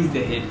 He's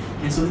the head,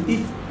 and so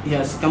if he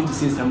has come to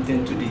say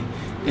something today,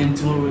 and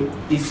tomorrow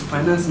is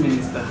finance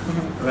minister,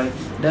 right?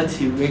 That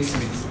he works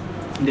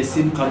with in the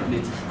same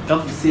cabinet,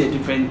 come to say a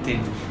different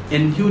thing,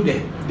 and you the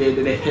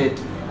head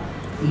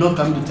not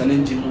come to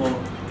challenge him or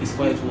is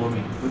quite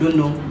worrying. We don't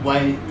know why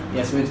he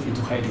has went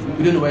into hiding.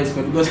 We don't know why he's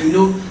going, because we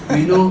know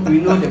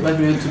the black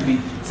man to be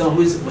someone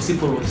who is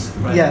vociferous,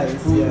 right?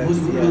 Yes,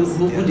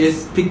 who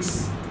just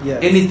speaks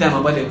anytime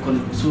about the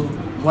economy. So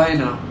why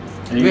now?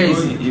 And Where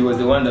is he? He was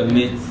the one that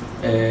made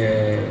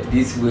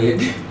this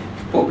word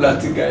popular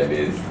to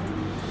Ghanaians.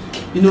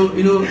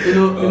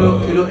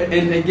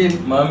 And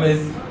again,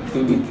 Mohammed's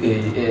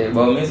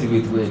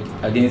favorite word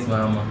against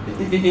Mahama.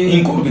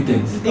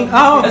 Incompetence.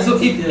 So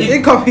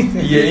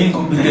Incompetent. Yeah,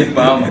 incompetent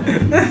Mahama.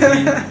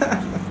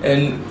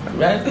 And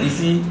right, you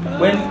see,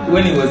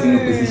 when he was in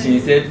opposition, he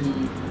said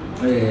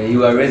he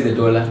will arrest the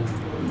dollar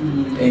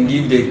and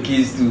give the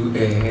keys to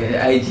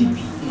IGP.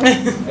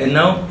 And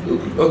now,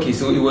 okay,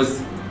 so it was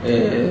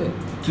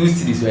 2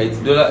 cities, right?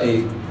 Dollar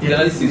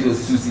cities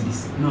was 2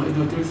 cities. No, it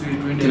was 3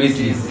 cities. 3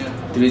 cities. Yeah.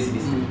 3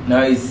 cities.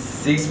 Now it's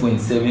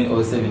 6.7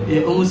 or 7.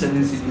 Yeah, almost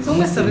 7 cities.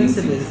 Almost 7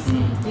 cities.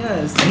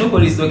 Yes.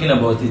 Nobody's talking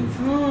about it.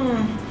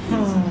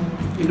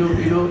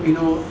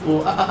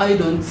 I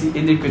don't see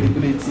any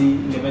credibility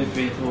in the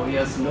vice or he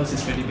has lost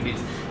his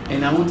credibility.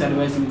 And I won't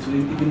advise him to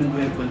even go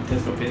and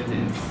contest for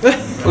president.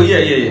 Oh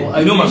yeah.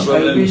 My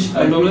problem is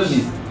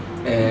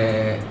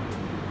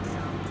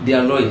they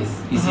are lawyers.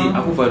 You see,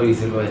 Akufo-Addo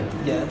is a lawyer.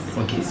 Yes.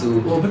 Okay,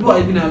 so people are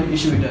even having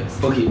issue with that.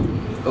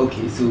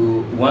 Okay.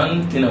 So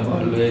one thing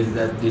about lawyers is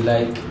that they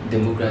like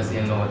democracy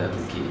and all that.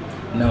 Okay.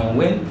 Now,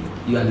 when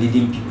you are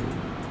leading people,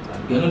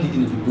 you are not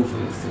leading the people for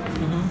yourself.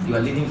 You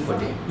are leading for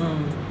them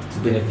to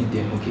benefit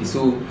them. Okay.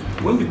 So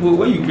when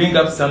you bring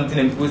up something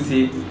and people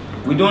say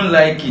we don't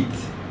like it,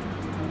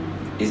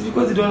 it's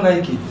because you don't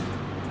like it.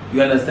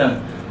 You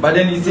understand? But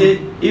then you say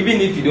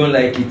even if you don't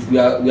like it, we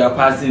are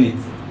passing it.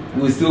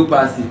 We'll still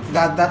pass it.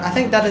 That I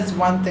think that is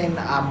one thing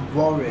I'm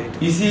worried.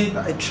 You see,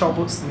 it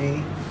troubles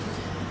me.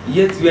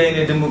 Yet we are in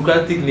a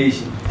democratic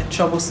nation. It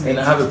troubles me. And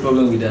I have a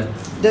problem with that.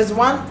 There's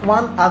one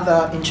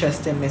other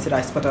interesting message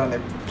I spotted on the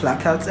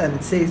placards, and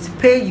it says,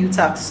 "Pay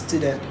UTAG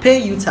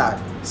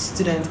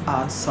students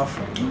are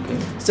suffering." Okay.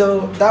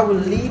 So that will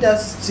lead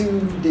us to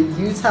the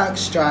UTAG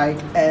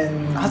strike.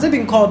 And has it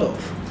been called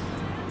off?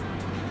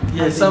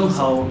 Yeah,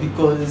 somehow,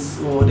 because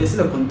there's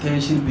still a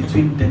contention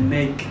between the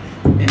NEC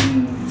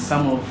and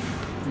some of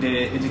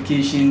the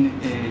education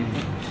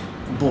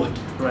board,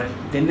 right?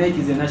 The NEC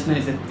is a national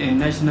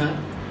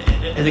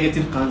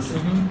executive council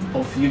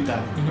of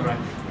UTAG, right?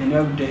 And you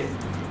have the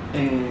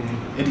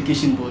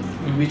education board,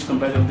 which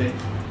comprises of the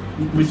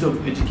Ministry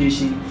of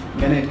Education,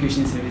 Ghana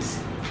Education Service,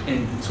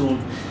 and so on.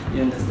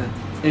 You understand?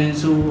 And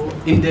so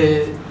in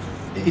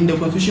the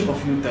constitution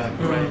of UTAG,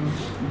 right,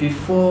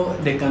 before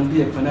there can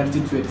be a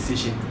finality to a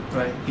decision,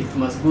 right, it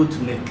must go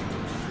to NEC,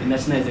 the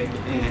National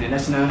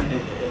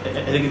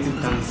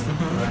Executive Council,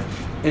 right?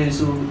 And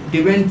so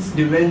they went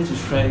to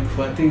strike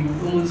for I think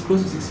almost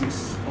close to 6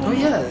 weeks. Oh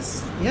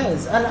yes,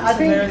 and I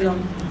think very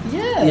long.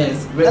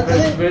 Yes,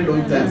 very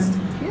long time. Yes.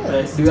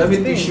 Right? They have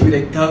an issue with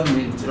the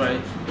government,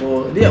 right?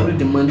 Or they are already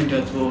demanding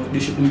that they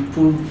should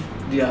improve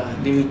their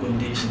living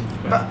conditions.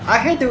 Right? But I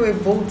heard they were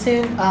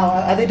voting.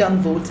 Are they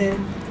done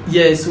voting?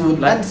 Yeah,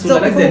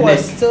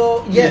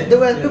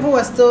 people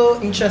were still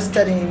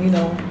interested in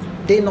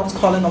they not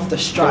calling off the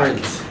strike.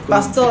 Correct.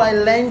 But still, I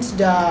learned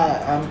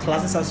that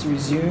classes has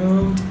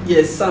resumed.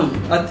 Yes,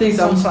 I think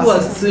some schools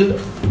are still.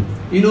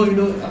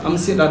 I'm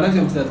saying that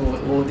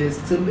there's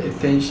still a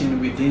tension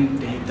within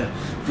the UTAG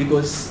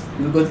because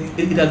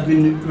it has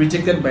been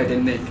rejected by the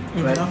NEC,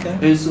 right? Okay.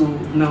 And so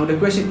now the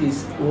question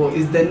is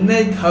the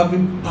NEC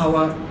having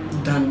power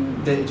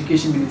than the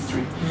education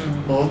ministry,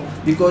 or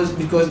because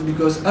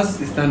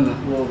as it stands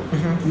now,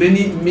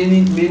 many of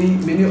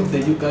the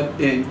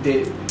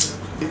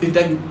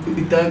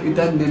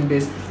UTAG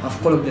members have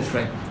called up the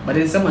strike, but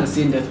then someone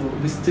saying that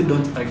we still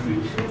don't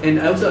agree, and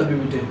I also agree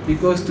with them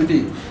because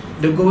today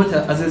the government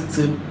hasn't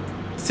still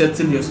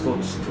settled your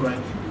scores, right,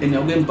 and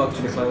you're going back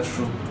to the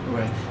classroom,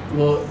 right.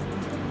 Well,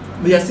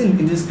 we are seeing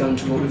in this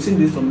country, we've seen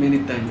this for many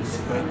times,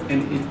 right,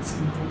 and it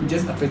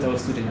just affects our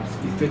students,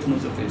 it affects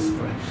most of us,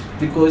 right,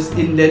 because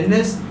in the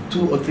next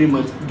 2 or 3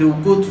 months they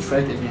will go to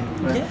strike again,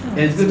 right, and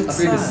it's going to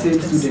affect the same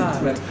students,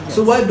 right. Yes.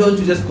 So why don't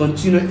you just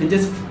continue and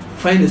just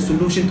find a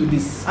solution to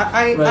this?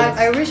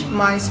 I wish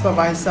my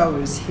supervisor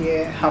was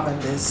here having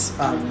this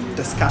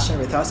discussion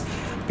with us,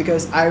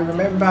 because I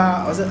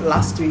remember, was it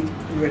last week,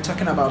 we were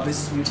talking about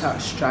this UTAG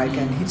strike,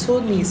 and he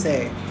told me,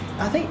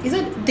 I think, is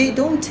it they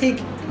don't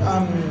take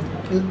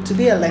to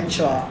be a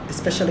lecturer,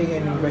 especially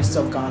in the University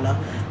of Ghana,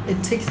 it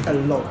takes a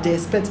lot. They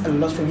expect a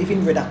lot from you,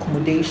 even with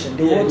accommodation.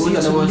 They want you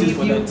to leave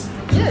you.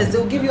 Yes,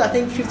 they'll give you, I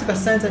think,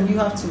 50%, and you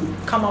have to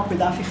come up with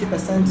that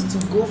 50% to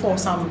go for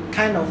some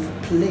kind of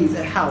place,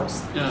 a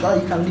house, so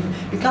that you can live.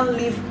 You can't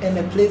live in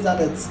a place that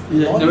it's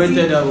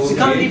noisy. You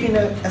can't live in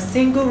a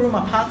single room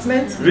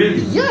apartment.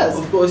 Really? Yes.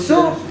 Of course.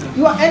 So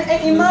you are,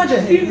 and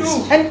imagine,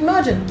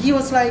 he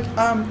was like,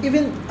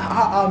 even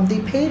they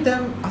paid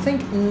them, I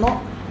think,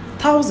 not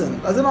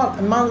 1,000. Is it not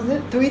a month? Is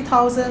it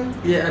 3,000?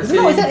 Yeah. Is it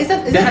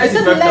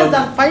less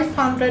than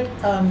 $500?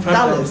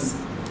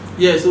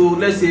 Yeah, so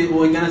let's say,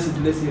 or in Ghana City,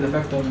 let's say like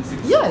 5,000.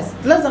 Yes,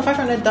 less than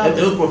 $500.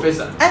 Hello,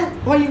 professor. And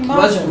what you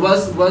imagine?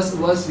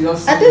 Was you have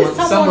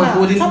someone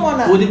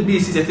holding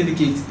BC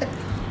certificate,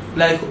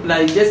 like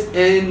just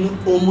earn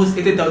almost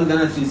 80,000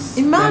 Ghana cedis.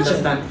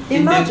 Imagine.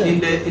 In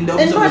the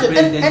office of the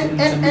president.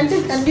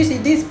 And you see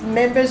these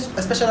members,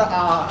 especially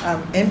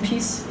our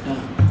MPs. Yeah.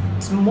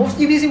 Most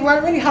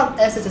when you have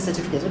SHS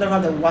certificates, you don't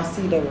have the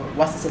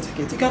WASI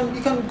certificate. You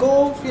can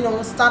go,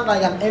 stand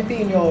like an MP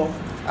in your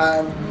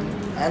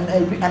an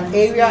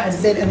area and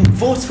say and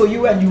vote for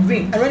you and you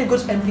win. And when you go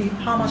to MP,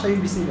 how much are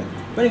you receiving?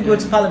 When you go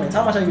to Parliament,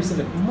 how much are you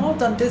receiving? More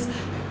than this.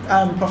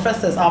 Our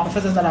professors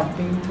that have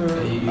been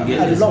through You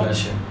get a lot.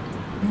 version.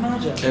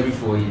 Imagine. Every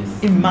 4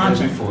 years.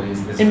 Imagine. Every 4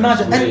 years.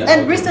 Imagine.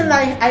 And recently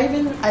I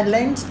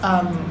learned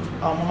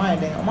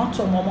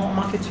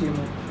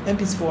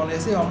MPs for they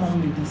say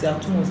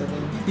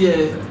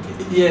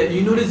Yeah,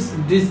 you notice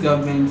this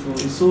government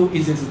is so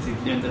insensitive,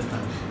 you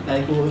understand?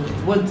 Like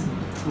what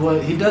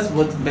he does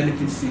what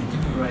benefits him,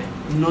 right?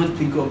 Not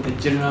think of the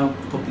general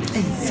populace.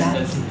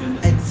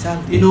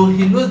 Exactly.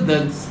 He knows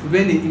that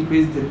when he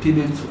increases the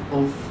payment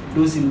of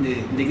those in the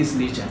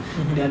legislature,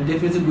 they are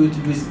definitely going to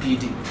do his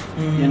bidding.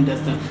 You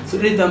understand? So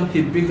anytime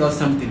he brings out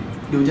something,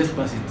 they will just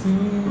pass it,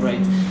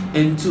 right?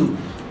 And two,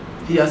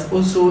 he has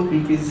also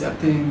increased, I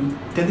think,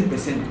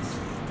 30%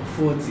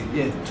 or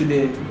 40%, to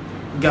the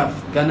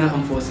Ghana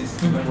Armed Forces,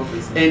 right?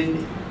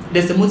 And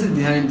there's a motive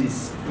behind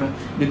this, right?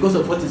 Because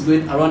of what is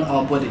going around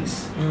our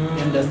borders.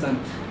 You understand?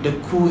 The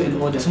coup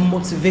and all that. To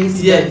motivate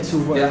them to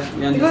work. Yeah,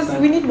 you understand? Because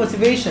we need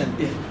motivation.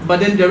 Yeah. But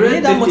then the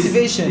real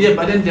motivation.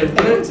 But then the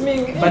real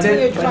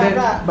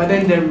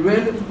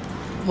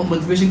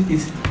motivation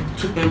is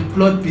to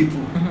employ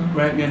people,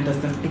 right? You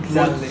understand?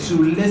 Exactly. Not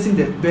to lessen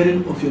the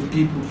burden of your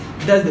people.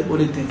 That's the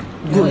only thing.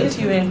 Go if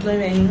you employ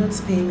me and you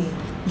not pay me.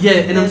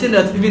 Yeah, and I'm saying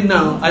that even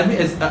now,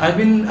 I've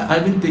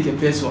been taking a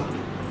peso.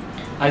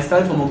 I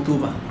started from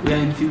October. We are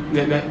in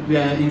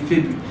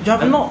February. You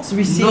have not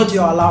received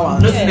your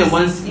allowance. Not in the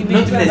ones. You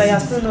but you are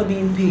still not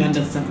being paid. You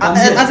understand?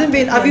 Hasn't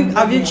been.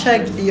 Have you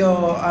checked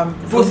your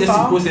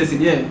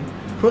processing? Yeah.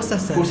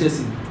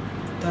 Processing.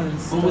 That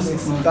is almost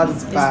 6 months.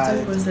 That's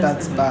bad.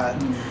 That's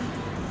bad.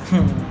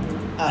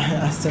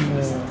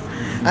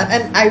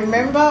 And I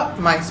remember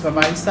my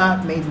supervisor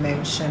made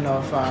mention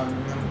of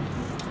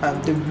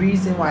the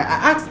reason why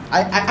I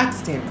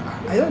asked him.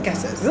 I don't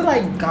guess it. Is it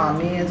like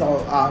Ghanaians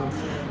or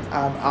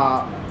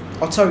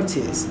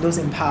authorities, those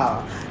in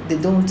power, they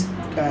don't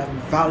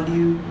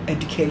value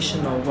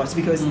education or what?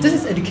 Because this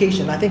is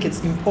education. I think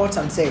it's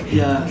important.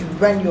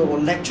 When your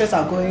lecturers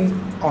are going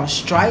on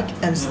strike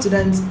and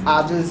students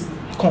are just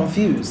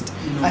confused,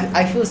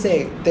 I feel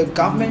the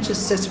government should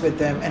sit with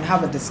them and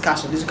have a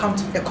discussion. They should come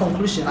to a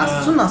conclusion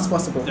as soon as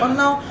possible. But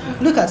now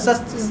look at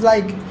it's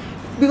like,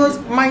 because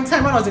my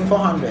time when I was in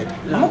 400,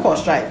 I'm on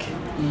strike.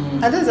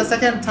 And this is the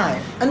second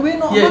time, and we're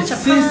not. Yes,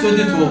 since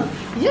 2012.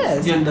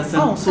 Yes, you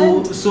understand.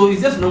 So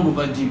it's just long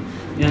overdue.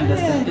 You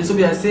understand. And so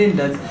we are saying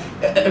that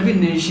every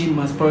nation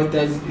must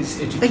prioritize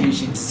its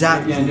education.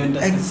 Exactly.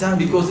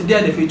 Exactly. Because they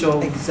are the future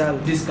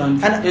of this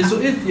country. And so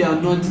if you are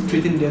not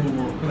treating them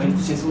well, right,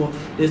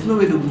 there's no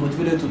way to be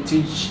motivated to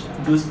teach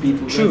those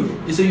people. True.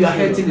 Right? So you are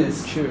hurting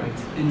us. True. Right.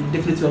 And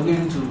definitely we are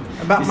going to.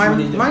 But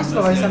my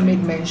supervisor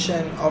made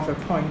mention of a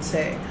point.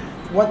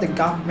 What the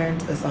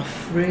government is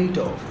afraid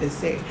of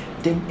is they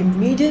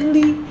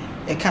immediately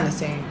kind of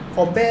saying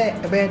obey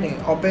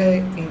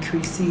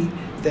increasing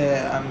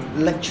the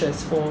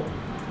lectures for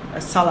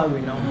a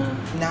salary now.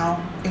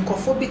 Now in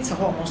Kofobit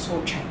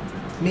also train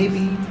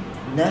maybe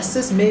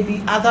nurses,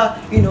 maybe other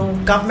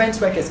government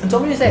workers. And so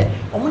when you say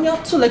when you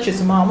have 2 lectures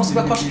almost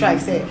work on strike,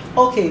 say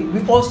okay,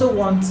 we also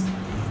want.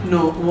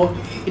 No,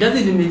 it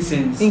doesn't even make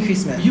sense.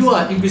 Increasement. You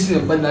are increasing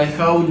your budget, like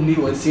how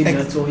Neil was saying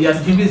that. So he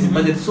has increased the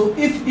budget. So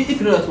if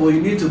you know that,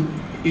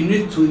 you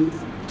need to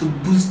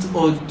boost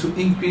or to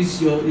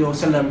increase your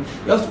salary.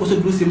 You have to also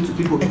do the same to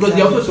people because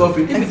they are also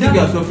suffering. If you think they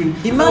are suffering,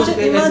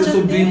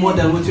 imagine doing more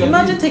than what you are.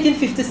 Imagine taking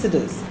 50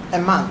 cedis a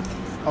month,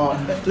 or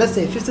let's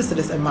say 50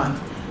 cedis a month.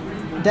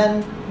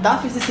 Then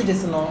that 50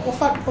 cedis,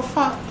 offer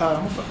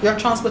your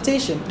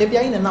transportation. They be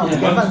in and out.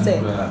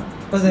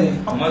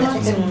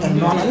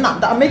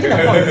 I'm making a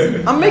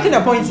point. I'm making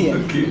a point here.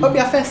 Okay. But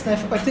your first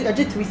I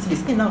did 3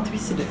 cities. In now 3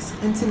 cities.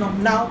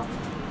 Now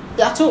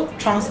the actual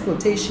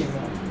transportation,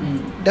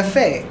 the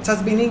fare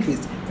has been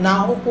increased.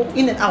 Now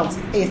in and out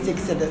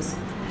 6 cities.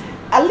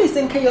 At least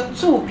in case you're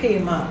 2 pay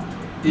man.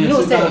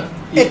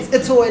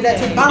 It's all that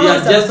to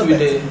balance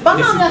but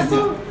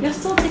now you're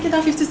still taking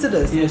that 50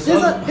 cities. Yes.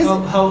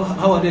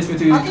 How are they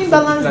expecting you? An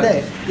imbalance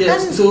there.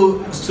 Yes.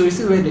 So you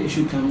see where the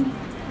issue comes.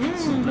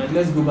 So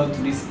let's go back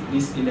to this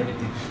E-LEVY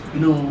thing.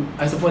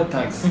 I support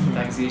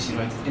taxation,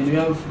 right? And we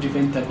have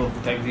different type of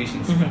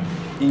taxations, right?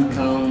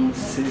 Income,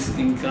 citizen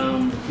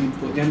income,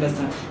 people. Do you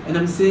understand? And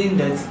I'm saying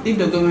that if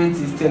the government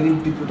is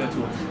telling people that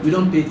we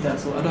don't pay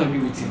tax, I don't agree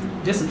with it.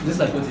 Just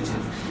like what it is.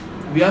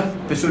 We have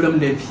petroleum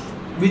levy,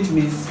 which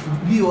means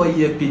we all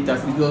here pay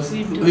tax because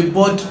we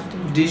bought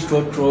this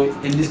truck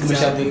and this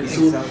commercial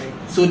vehicle.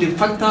 So So they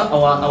factor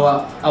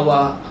our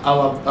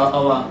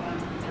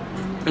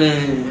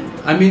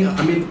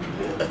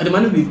the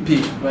money we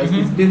pay, right?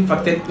 It's being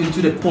factored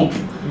into the pump,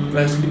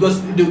 right?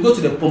 Because they'll go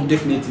to the pump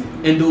definitely,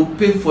 and they'll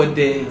pay for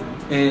the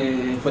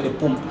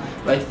pump,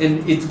 right?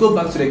 And it go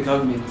back to the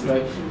government,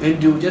 right?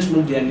 And they'll just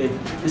move their levy.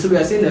 And so we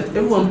are saying that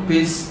everyone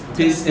pays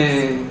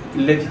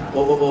levy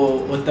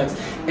or tax.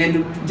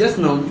 And just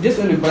now, just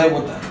when you buy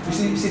water,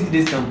 you see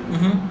this stamp.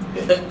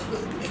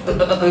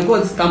 I call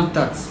it stamp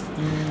tax.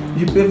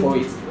 You pay for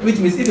it, which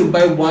means if you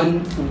buy one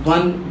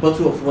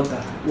bottle of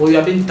water, well, you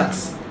are being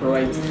taxed,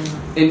 right?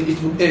 And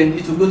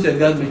it will go to the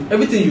government.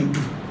 Everything you do,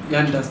 you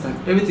understand?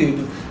 Everything you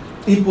do,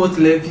 import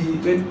levy,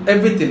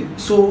 everything.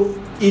 So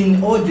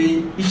in all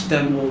day, each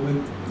time,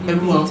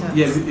 everyone,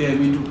 we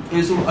do.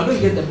 And so I don't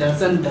get that they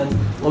understand that,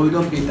 or we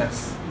don't pay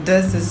tax.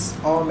 This is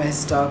all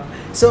messed up.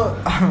 So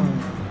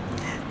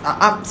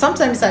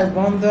sometimes I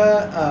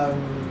wonder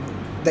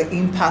the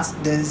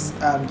impact this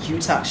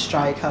UTAG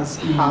strike has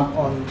have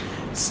on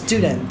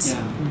students,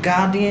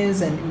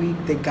 guardians, and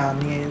the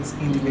Ghanaians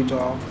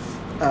individual,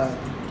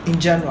 in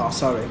general,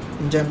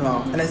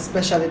 and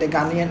especially the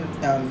Ghanaian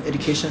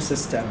education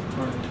system.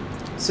 Right.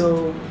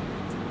 So,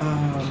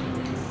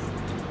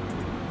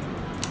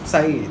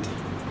 Saeed.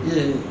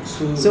 Yeah.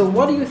 So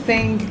what do you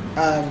think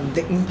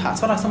the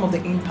impacts? What are some of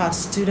the impacts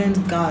students,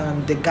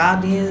 the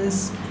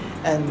guardians,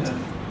 and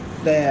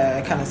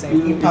the kind of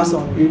saying impacts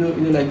on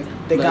like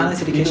the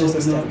Ghana's education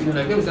system?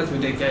 Like let me start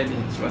with the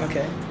guidance, right?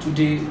 Okay.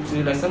 Today,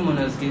 like someone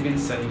has given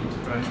side,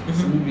 right?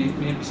 So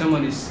maybe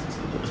someone is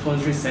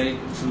sponsoring side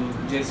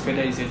to just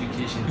further his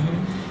education,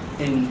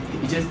 and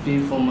he just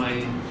paying for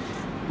my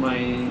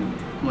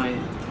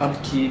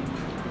upkeep,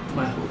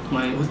 my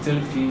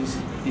hostel fees.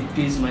 He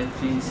pays my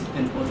fees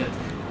and all that.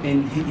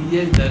 And he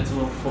hears that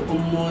for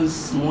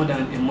almost more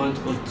than a month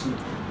or two,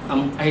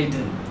 I'm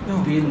idle,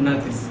 doing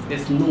nothing.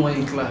 There's no one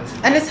in class,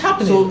 and it's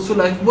happening. So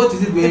like, what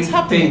is it going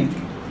to think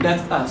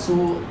that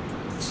so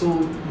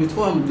with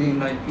what I'm doing,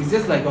 like it's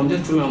just like I'm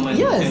just throwing my money.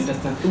 Yes,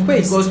 understand?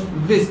 Waste. Because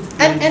waste.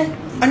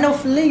 And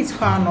of late,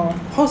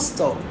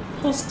 hostel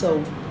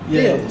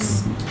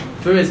bills,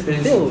 very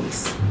expensive.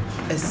 Bills.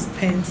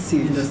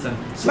 Expensive. Understand?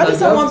 So Imagine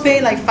someone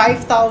paying like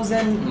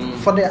 5,000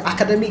 for the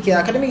academic year.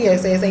 Academic year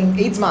is saying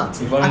 8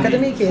 months.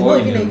 Academic year, not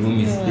even a room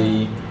is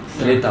paying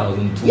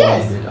 3,200.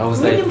 Yes. I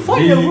was like, for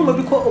your room,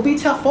 will be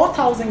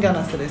 4,000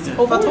 Ghana cedis.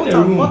 Over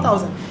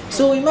 4,000.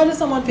 So imagine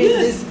someone paying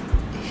this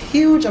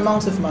huge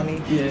amount of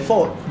money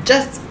for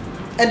just,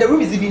 and the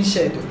room is even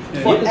shared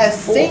for a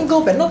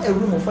single bed, not a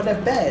room, for the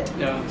bed.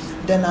 Yeah.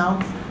 Then now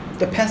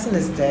the person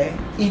is there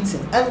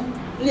eating, and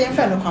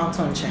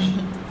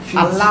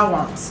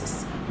allowances.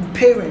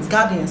 Parents,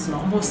 guardians,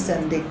 almost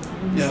sending.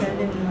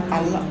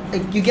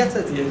 You get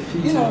it,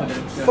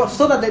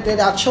 so that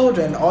their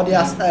children or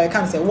their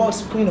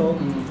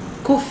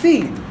could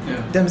feed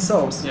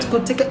themselves,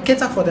 could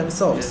cater for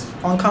themselves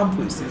on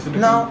campus.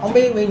 Now, I'm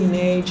being in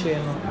age,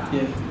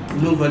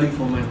 no value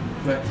for money,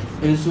 right?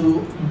 And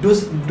so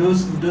those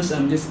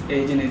I'm just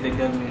urging is the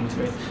government,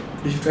 right?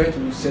 They should try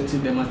to settle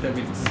the matter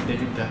with the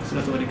UTAG so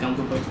that's why they can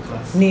go back to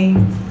class.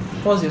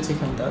 What's your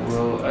take on that?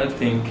 Well, I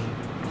think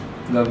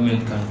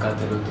government can cut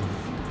a lot of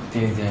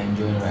things they are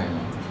enjoying right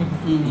now.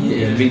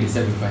 And make the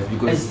sacrifice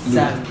because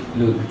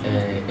look,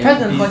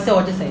 President Jose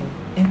was just saying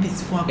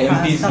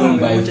MPs don't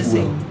buy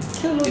food.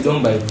 They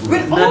don't buy food.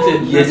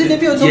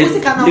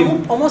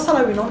 Almost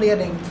salary not there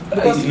then.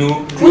 Because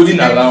clothing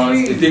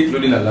allowance, they take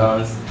clothing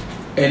allowance,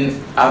 and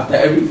after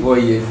every 4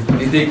 years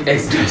they take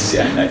extra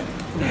share.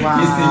 Wow.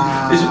 You see,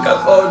 they should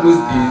cut all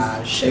those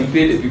things and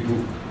pay the people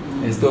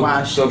and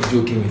stop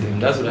joking with them.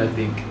 That's what I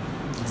think.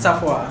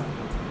 Safwa.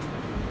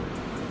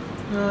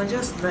 No,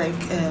 just like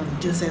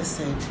Joseph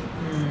said,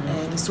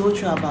 and it's so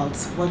true about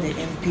what the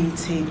MP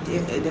take,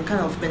 the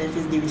kind of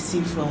benefits they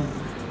receive from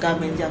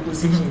government, their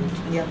position.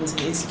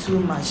 It's too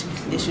much.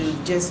 They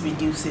should just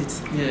reduce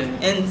it.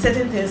 And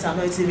certain things are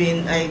not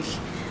even like,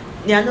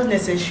 they are not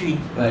necessary.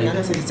 Like, they are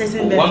not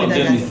necessary. One of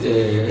them is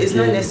it's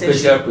not necessary.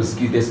 Special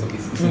prosecutor's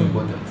office. It's not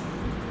important.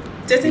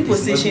 Certain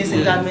positions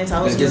in government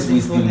are also just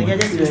important. They're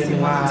just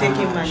wasting money,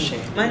 taking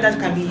money that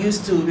can be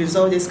used to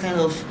resolve this kind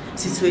of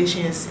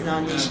situations in our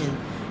nation.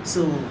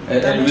 So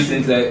and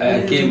recently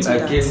I came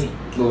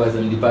over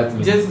some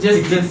department. Just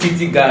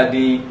city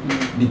garden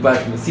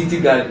department. City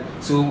guard.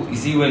 So you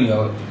see when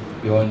you're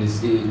on the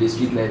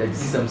street like that, you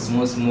see some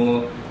small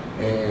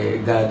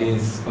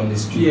gardens on the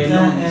street. You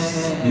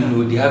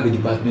know they have a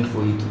department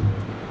for it.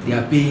 They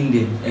are paying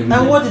them every day.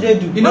 And what do they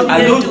do?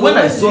 When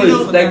I saw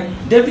it, like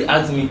Debbie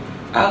asked me,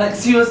 I like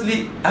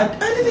seriously, I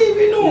didn't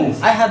even know.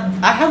 I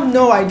have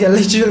no idea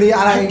literally.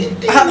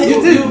 It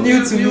is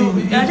new to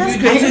me. You're just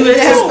creating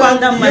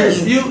that money.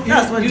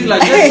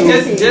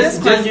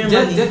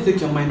 Just take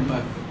your mind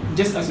back.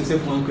 Just ask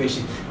yourself one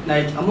question.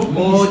 Like among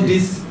all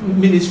these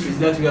ministries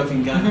that we have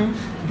in Ghana,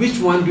 which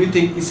one do you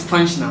think is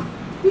functional?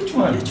 Which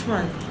one?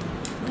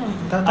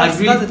 That's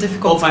a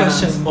difficult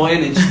question. Or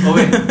energy.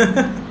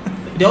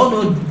 They're all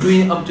not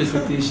doing up to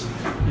expectation.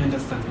 You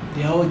understand?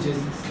 They are all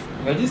just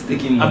We're just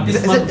taking At money.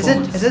 this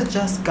Is it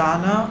just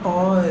Ghana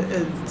or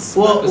it's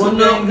Well, So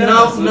now, Ghana,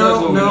 now, so now,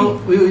 that's what now,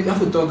 we we have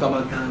to talk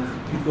about Ghana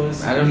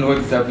because I don't know what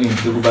is happening in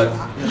Togo, but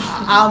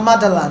our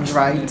motherland,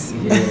 right?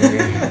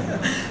 yeah.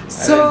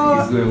 So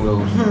It's going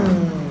well.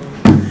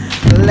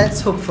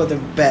 let's hope for the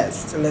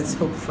best. Let's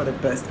hope for the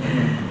best.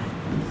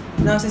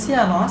 Now, since you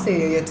know, I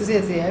say to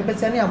say,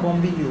 but any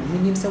bomb you,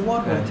 meaning say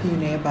what you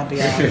know, but they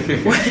are.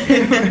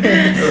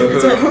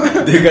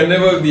 There can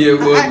never be a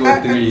World War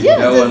III. yes,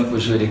 That one for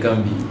sure, they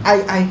can be.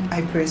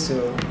 I pray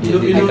so.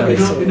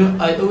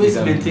 I always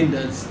They can be. maintain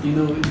that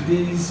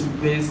these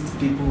West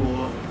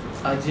people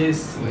are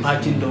just West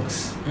marching people.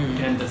 dogs.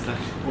 You understand?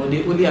 Or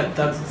they only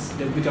attack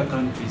the bigger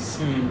countries.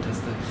 You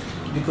understand?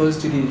 Because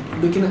today,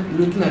 looking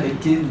at the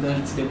case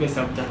that the West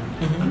have done,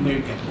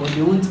 America, but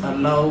they won't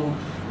allow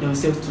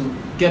themselves to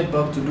get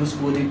back to those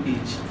golden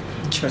age.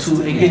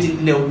 To engage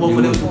in the war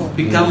for them to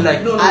become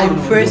like no. I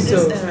pray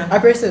so. I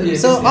pray so. Yeah,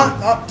 So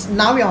this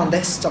now we're on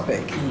this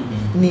topic.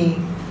 Ni,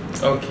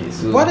 Okay,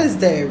 so what is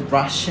the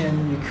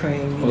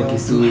Russian-Ukraine, okay,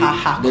 so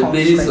BROUHAHA the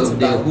basis conflict of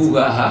the about?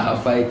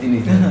 BROUHAHA fighting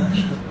is that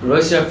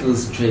Russia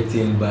feels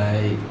threatened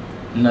by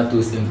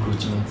NATO's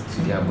encroachment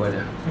to their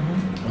border.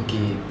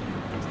 Okay,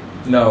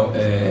 now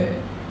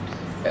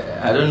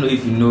I don't know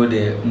if you know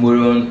the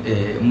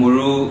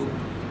Monroe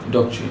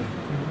Doctrine.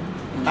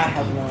 I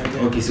have no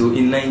idea. Okay, so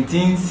in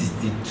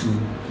 1962,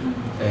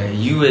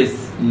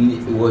 US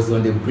was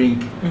on the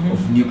brink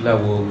of nuclear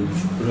war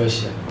with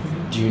Russia.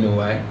 Do you know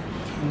why?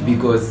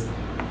 Because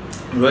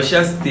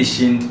Russia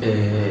stationed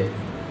a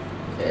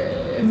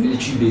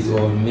military base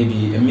or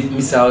maybe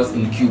missiles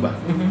in Cuba,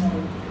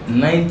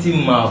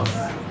 90 miles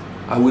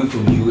away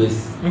from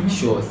US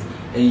shores,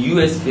 and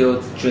US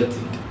felt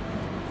threatened.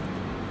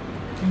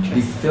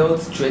 They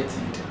felt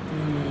threatened.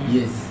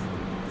 Yes.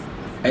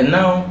 And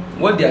now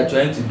what they are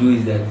trying to do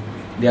is that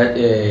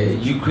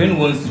Ukraine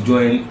wants to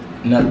join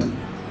NATO.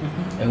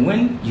 And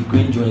when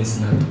Ukraine joins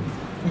NATO,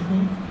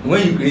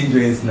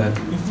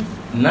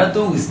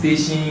 NATO will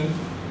station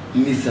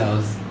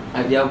missiles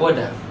at their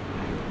border.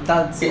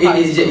 That's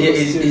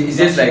It's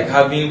just like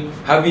having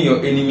your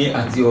enemy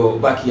at your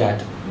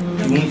backyard.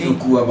 You won't feel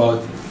cool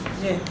about it.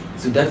 Yeah.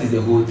 So that is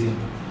the whole thing.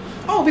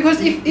 Oh, because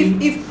if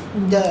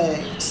the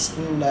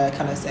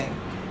kind of saying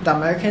the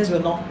Americans were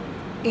not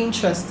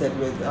interested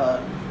with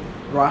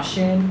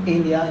Russian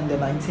area in the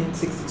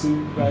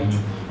 1962, right?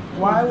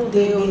 Why would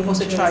they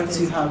also try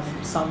to have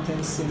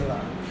something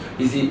similar?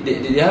 You see,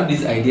 they have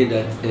this idea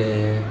that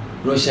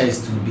Russia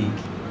is too big.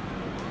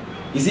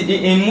 You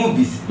see, in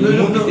movies, No.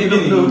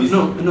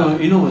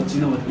 You know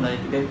what?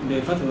 Like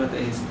the fact of the matter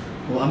is,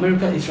 well,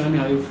 America is running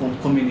away from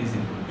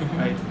communism,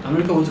 right?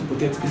 America wants to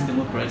protect its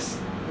democracy,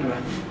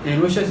 right?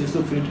 And Russia is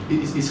so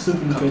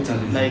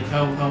threatened, like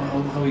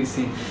how is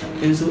saying.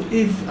 And so,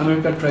 if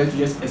America tries to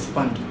just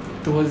expand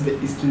towards the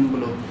Eastern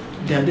Bloc,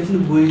 they are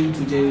definitely going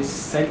to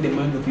just psych the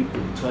mind of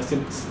people to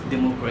accept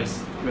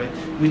democracy, right?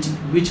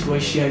 Which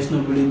Russia is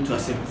not willing to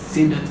accept,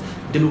 saying that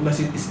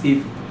democracy is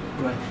evil.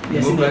 Right.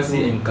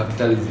 Democracy and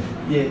capitalism.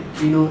 Yeah,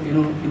 you know,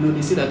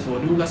 they say that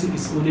democracy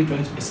is only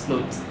trying to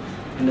exploit.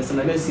 And that's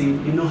another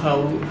thing. You know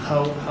how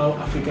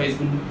Africa is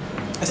being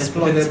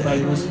exploited by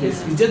those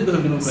places. It's just because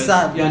of democracy.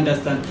 Sad. You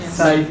understand? Yes.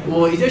 Like,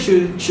 it just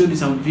showed you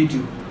some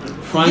video.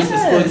 France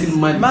exploiting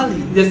Mali.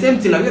 Mali. The same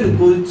thing. Like when you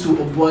go to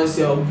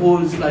Obuasi or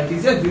Bones, like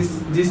it's just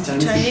this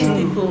Chinese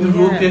people,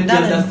 European.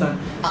 Yeah. You understand?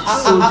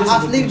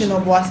 I've lived in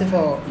Obuasi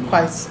for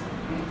quite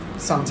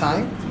some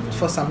time.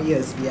 For some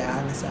years,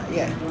 yeah,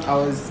 I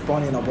was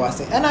born in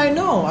Obuasi, and I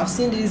know I've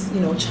seen these,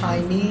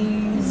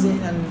 Chinese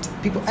and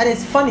people, and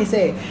it's funny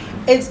say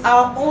it's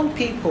our own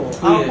people,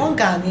 our own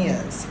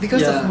Ghanaians,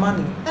 because of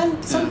money,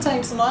 and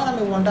sometimes I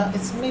wonder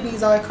it's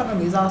our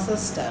economy, it's our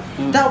system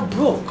that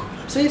broke.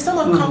 So if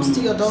someone comes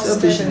to your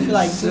doorstep and feel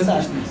like I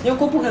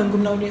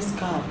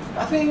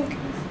think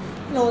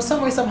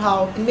some way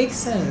somehow it makes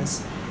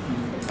sense,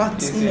 but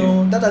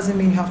that doesn't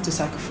mean you have to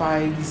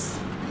sacrifice.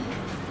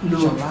 No.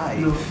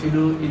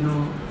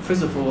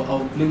 First of all,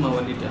 I'll blame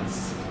our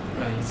leaders,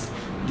 right?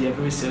 They are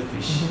very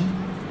selfish. You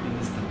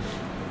understand?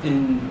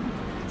 And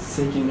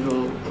second,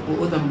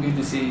 what I'm going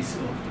to say is,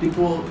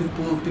 people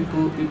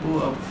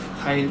have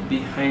hide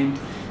behind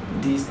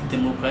these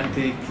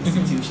democratic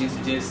institutions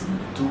to just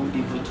do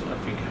evil to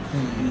Africa. You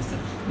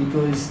understand?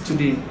 Because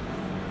today,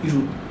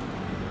 Europe,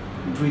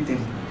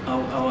 Britain,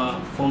 our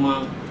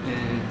former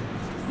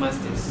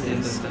masters, you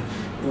understand?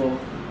 Well,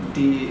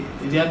 they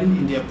having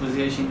in their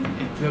possession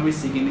a very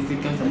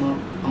significant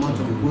amount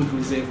of gold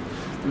reserve.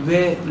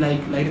 Where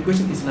like the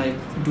question is like,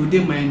 do they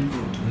mine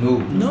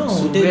gold? No,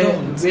 so they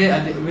don't. Where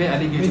are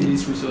they getting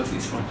these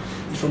resources from?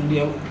 It's from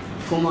their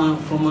former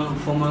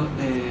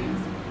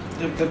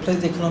the place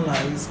they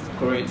colonized.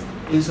 Correct.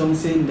 And so I'm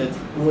saying that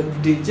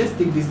they just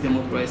take this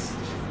democracy,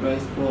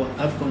 right, or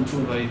have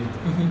control over it,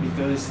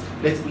 because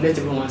let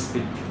everyone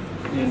speak.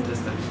 You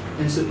understand?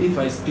 And so if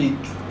I speak,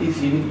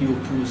 if you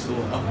oppose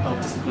or I'll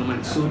just speak my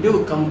mind, so they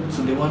will come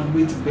to the one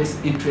with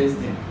best interest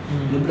them.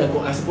 They'll be like,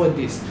 oh, I support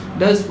this.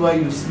 That's why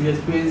you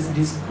experience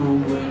this coup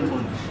going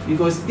on.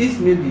 Because if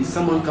maybe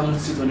someone comes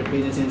to sit on the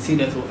presidency and say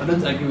that, oh, I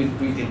don't agree with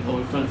Britain or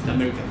with France with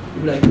America,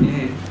 you'll be like,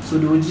 eh. So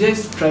they will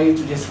just try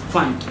to just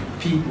fund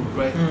people,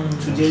 right?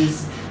 To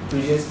just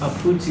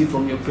uproot you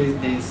from your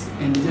presidency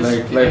and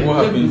just like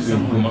what happened to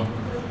Nkrumah.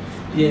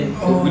 Yeah.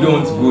 We don't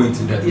want to go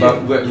into that,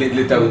 but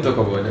later we'll talk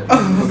about that.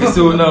 Okay,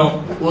 so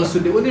now. Also,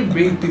 they only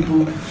bring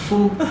people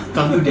who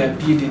can do their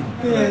bidding.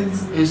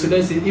 Yes. And so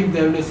let's say if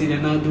they're, let's say,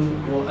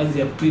 Ronaldo or as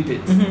their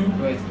prepaid,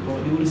 right?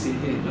 Or they will say,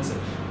 hey, listen,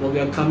 well, we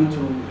are coming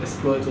to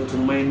exploit or to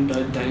mine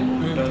that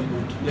diamond, that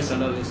gold. Let's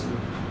allow us to.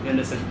 You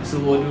understand? So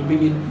what they'll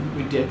bring in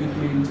with their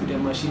equipment, with their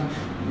machine,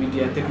 with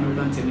their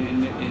technocrats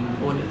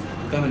and all that,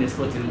 to come and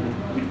exploit them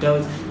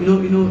without, you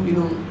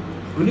know.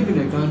 We live in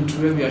a country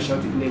where we are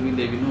shouting levy,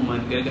 no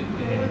man, that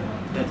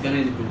Ghana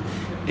is broke.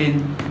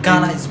 And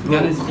Ghana is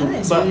broke.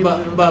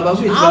 But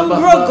wait, I'm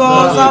broke,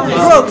 guys. I'm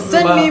broke.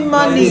 Send me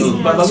money.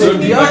 Don't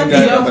define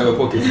Ghana by your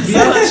pocket.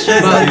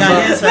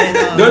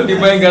 Don't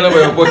define Ghana by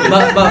your pocket.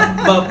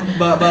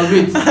 But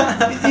wait,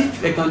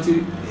 if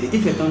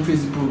a country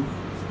is broke,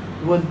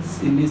 what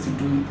it needs to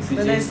do is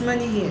But there's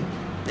money here.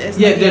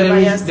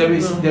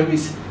 There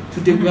is.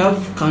 Today we have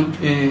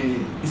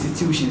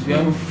institutions, we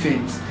have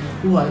firms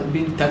who are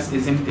being tax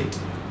exempted,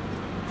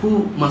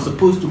 who are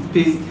supposed to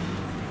pay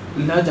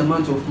large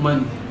amount of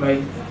money,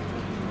 right?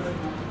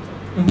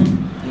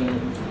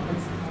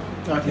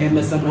 Okay. You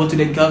understand? What to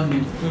the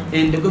government,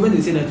 and the government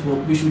is saying that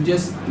we should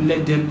just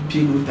let them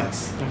pay no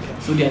tax,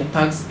 so they are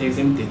tax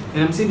exempted.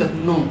 And I'm saying that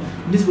no,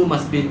 this people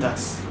must pay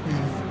tax,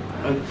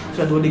 right?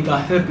 So that they can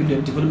help in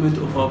the development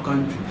of our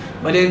country.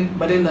 But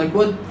then like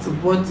what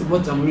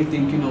I'm really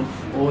thinking of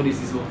all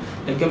this is what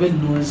the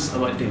government knows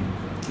about them.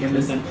 You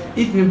understand?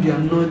 If maybe they are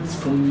not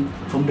from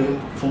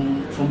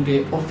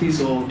the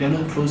office or they are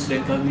not close to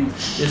the government,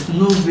 there's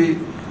no way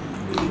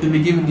to be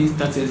given this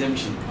tax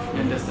exemption. You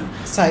understand?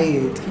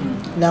 Saeed,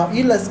 now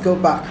let's go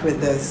back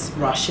with this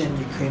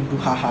Russian-Ukraine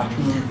BROUHAHA.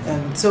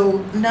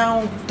 So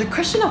now the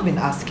question I've been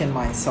asking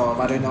myself,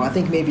 I don't know, I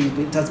think maybe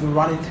it has been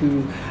running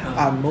through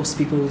most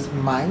people's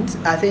minds.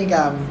 I think,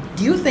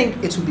 do you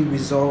think it will be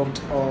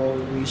resolved or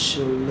we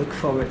should look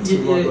forward to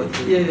World War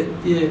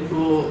III?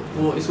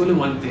 Well, it's only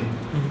one thing.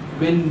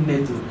 When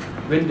NATO,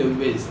 when the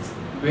West,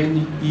 when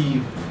the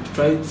EU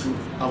try to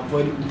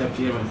avoid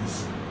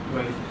interference,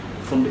 right,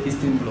 from the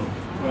Eastern Bloc,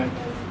 right?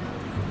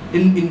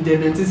 In the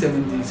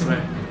 1970s,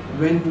 right,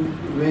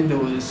 when there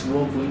was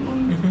war going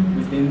on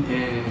within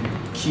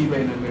Cuba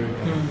and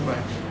America,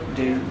 right,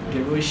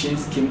 the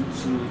Russians came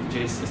to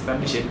just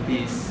establish a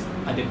base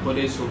at the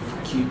borders of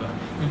Cuba.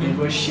 And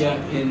Russia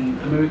and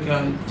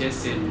America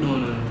just said,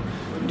 no,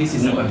 this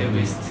is about the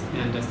West.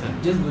 You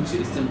understand? Just go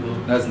to Eastern Bloc.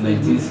 That's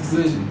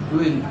 1960.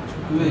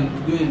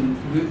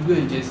 Go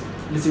and just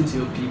listen to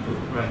your people,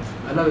 right?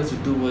 Allow us to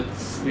do what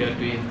we are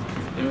doing.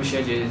 And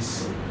Russia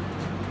just.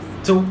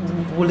 So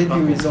will it be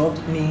resolved?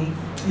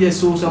 Yes,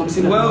 so I'm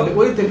saying that the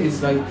only thing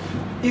is like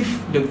if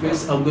the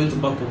West are going to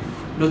back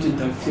off, not to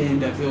interfere in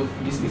the affair of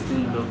this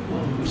Eastern Bloc,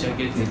 we shall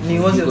get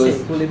it. What's your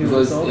take? Will it be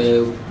resolved?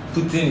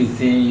 Putin is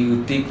saying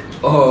you take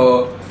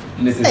all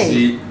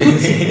necessary.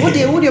 Hey, what do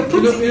you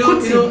put?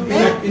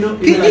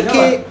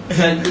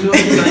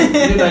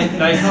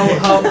 Like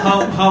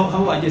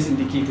how I just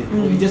indicated.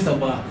 It's just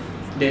about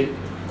the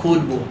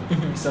Cold War.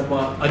 It's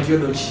about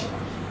ideology,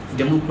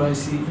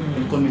 democracy,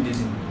 and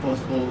communism, or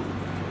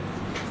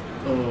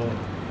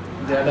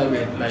the other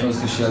way, like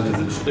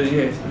socialism.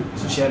 Yes,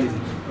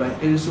 socialism,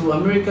 right? And so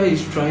America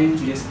is trying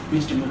to just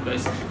preach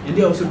democracy, and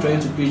they are also trying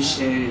to preach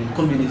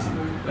communism.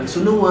 Right?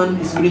 So no one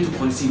is willing to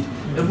concede.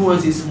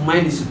 Everyone's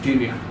mind is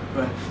superior.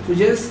 Right. So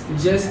just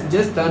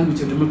stand with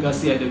your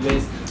democracy at the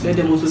best. Let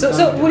them also stand.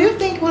 So will you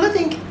think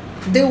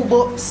they will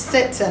both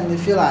sit and they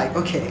feel like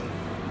okay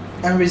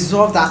and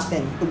resolve that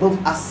thing? They both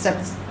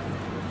accept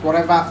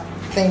whatever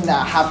thing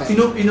that happened.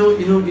 You know,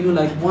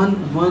 like one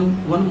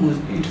most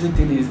interesting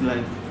thing is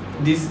like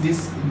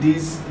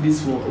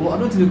this war. Well, I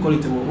don't even call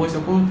it a war. Well, it's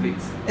a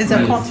conflict. It's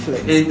a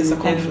conflict. It's a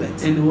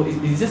conflict.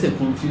 And it's just a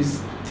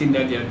confused thing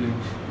that they are doing.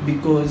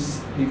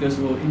 Because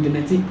well, in the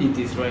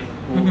 1980s, right,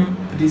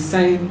 they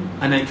signed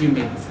an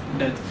agreement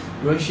that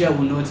Russia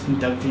will not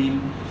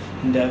intervene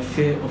in the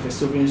affair of a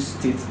sovereign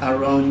state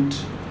around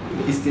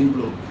the Eastern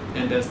Bloc.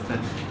 Understand?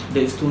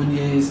 The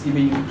Estonians,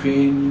 even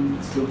Ukraine,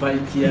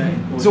 Slovakia.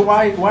 And so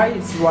why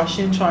is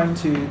Russia trying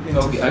to?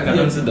 Okay, I can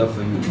answer that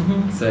for you.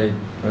 Sorry,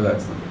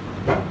 relax.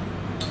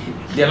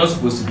 They are not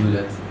supposed to do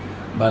that,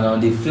 but now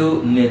they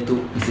feel NATO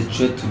is a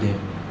threat to them.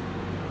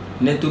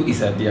 NATO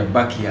is at their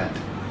backyard.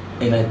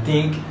 And I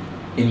think,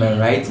 in my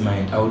right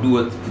mind, I will do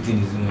what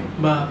Putin is doing.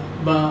 But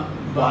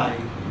why?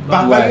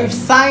 But you've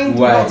signed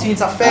not to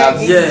interfere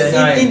in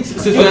Ukraine's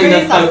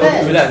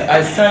affairs.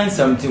 I signed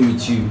something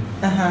with you,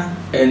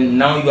 and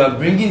now you are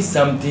bringing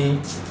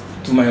something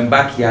to my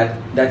backyard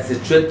that's a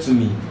threat to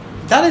me.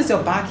 That is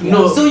your backyard.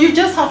 No. So you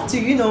just have to,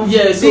 you know,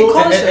 Yeah, be so-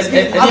 conscious.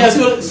 You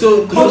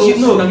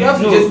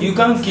have to just you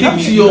can't keep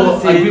to your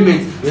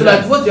agreement. So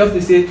like what you have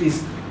to say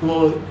is,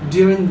 well,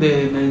 during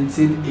the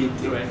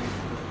 1980, right?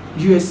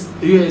 USA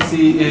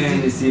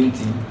the same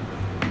thing.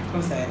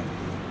 What's that?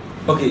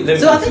 Okay, let me.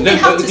 So I think they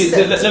have to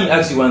set. Let me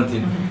ask you one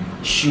thing.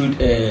 Should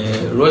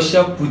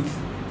Russia put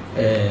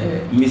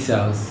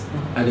missiles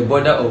at the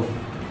border of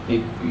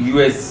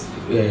US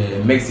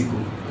Mexico?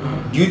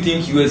 Do you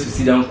think US will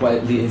sit down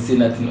quietly and say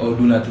nothing or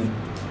do nothing?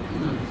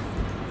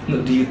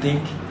 No. Do you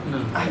think? No.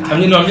 I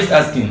mean, no, I'm just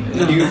asking.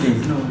 No. Do you think?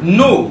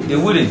 No. They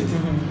wouldn't.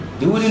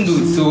 They wouldn't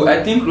do it. So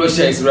I think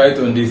Russia is right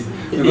on this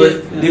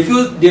because they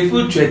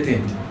feel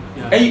threatened.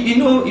 Yeah. And you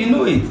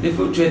know it. They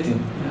feel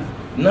threatened.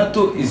 Yeah.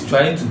 NATO is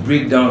trying to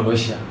break down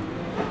Russia,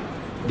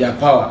 their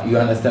power. You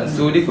understand?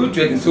 So they feel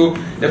threatened. So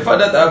the fact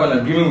that I have an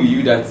agreement with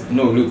you that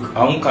no, look,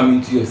 I won't come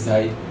into your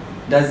side,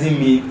 doesn't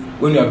mean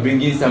when you are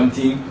bringing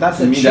something That's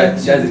to a me threat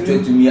that's to a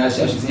threat to me. I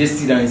should just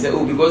sit down and say,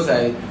 oh, because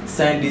I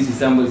signed this with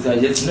somebody, so I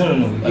just no.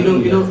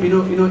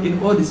 You know, in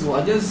all this war,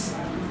 I just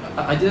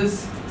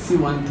see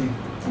one thing.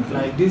 Okay.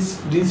 Like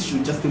this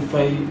should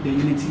justify the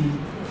unity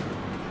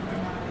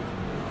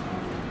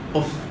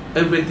of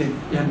everything.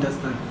 You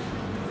understand?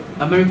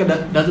 America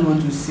doesn't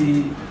want to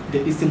see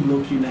the Eastern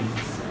Bloc unite.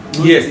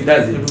 Yes,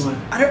 that's it.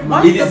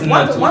 Everyone. It is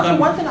not.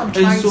 One thing I'm And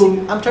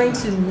trying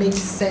to make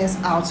sense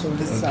out of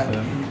this side.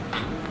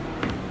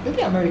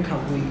 Maybe America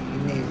way,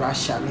 maybe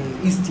Russia,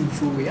 maybe Eastern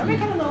way.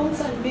 America on the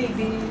outside,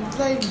 maybe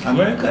like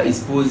America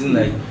is posing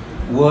like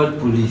world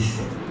police.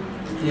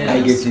 Yes.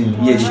 I get him.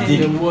 Yeah,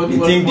 they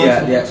think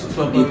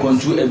they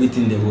control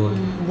everything in the world.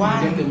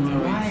 why?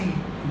 Why?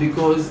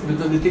 Because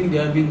they think they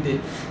are having the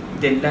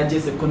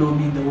largest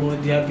economy in the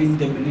world. They are having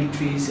the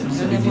militaries and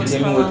So so they forth.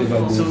 determine whatever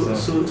goes on.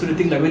 So they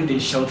think that when they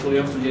shout, you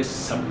have to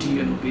just subdue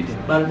and obey them.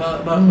 But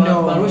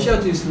No. Russia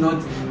is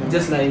not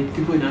just like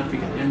people in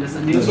Africa. You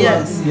understand? They also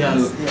Yes,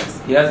 have-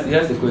 yes. He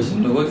has a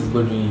question. No, what is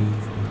bothering you?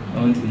 I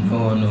want to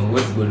know. No,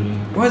 what's bothering you?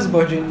 What's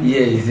bothering you?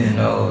 Yeah, he's in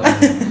no.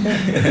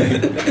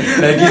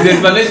 Like his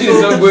explanation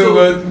is not going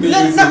well.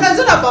 No, it's not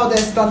about the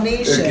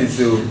explanation. Okay,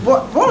 so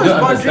What you is don't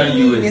bothering understand me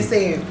US. is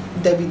say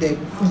Debbie.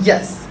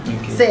 Yes.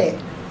 Okay. Say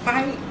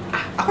why?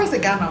 I was the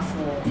Ghana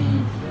for.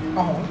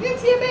 Oh,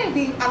 yes, yeah,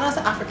 baby. And as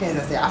Africans,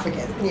 I say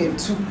Africans. Yeah,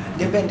 too.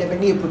 They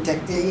need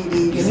protected.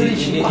 You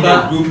see, in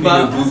But- a group,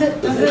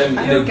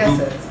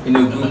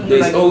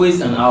 there's always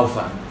an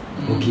alpha.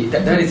 Okay,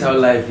 that is how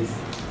life is.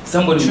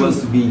 Somebody wants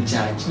to be in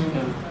charge.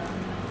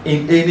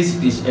 In any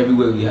situation,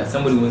 everywhere we are,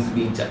 somebody wants to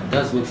be in charge.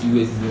 That's what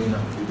US is doing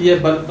now. Yeah,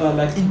 but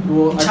like,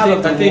 well, I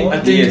think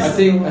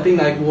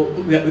like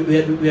we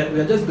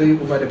are just going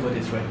over the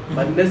borders, right?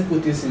 But let's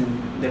put this in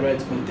the right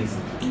context,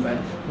 right?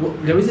 Well,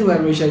 the reason why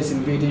Russia is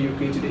invading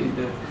Ukraine today is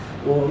that,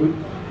 well,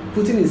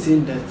 Putin is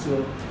saying that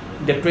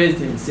the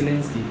president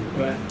Zelensky,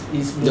 right,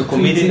 is The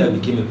comedian that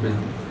became a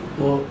president.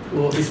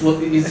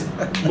 is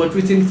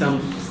maltreating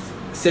some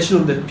section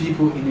of the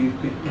people in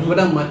Ukraine. And for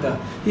that matter,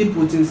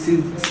 Putin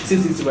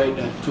sees it's right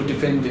to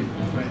defend them.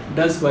 Right?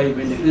 That's why he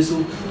went there.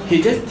 So he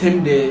just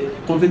termed the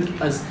conflict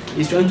as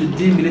he's trying to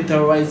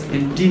demilitarize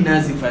and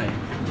denazify,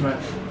 right?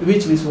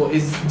 Which means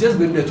it's just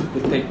going there to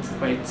protect,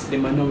 right, the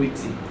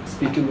minority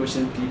speaking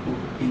Russian people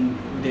in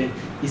the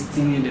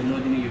eastern and the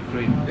northern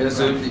Ukraine. Yeah,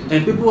 so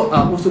and people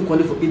are also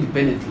calling for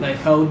independence, like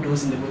how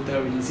those in the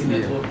border region say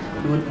that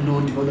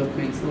no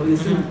development or the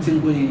same thing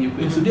going in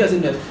Ukraine. So they are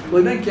saying that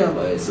we don't care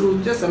about it, so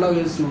just allow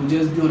us to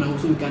just do on our own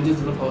so we can just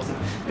develop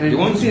ourselves. And they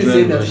want to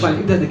say that Russia. fine,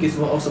 if that's the case,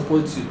 I'll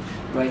support you,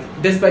 right?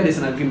 Despite there's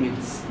an agreement,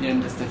 you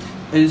understand?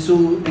 And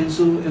so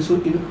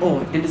in all.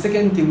 And the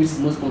second thing which is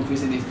most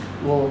confusing is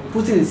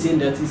Putin is saying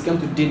that he's come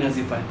to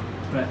denazify.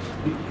 Right.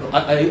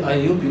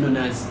 I hope you know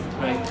Nazi,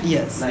 right?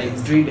 Yes. Like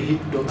yes. during the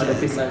Hitler and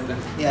things like that.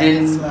 Yeah,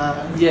 And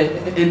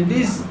and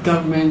this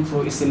government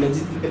is a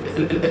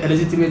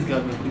legitimate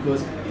government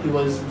because it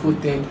was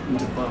voted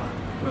into power,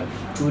 right?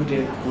 Through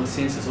the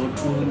consensus or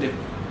through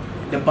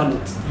the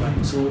ballot,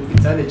 right? So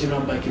it's had the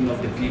general backing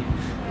of the people,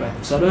 right?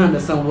 So I don't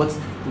understand what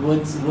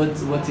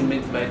he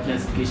meant by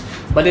classification.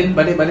 But then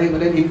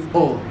in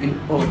all,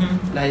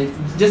 like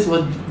just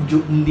what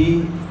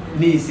Nee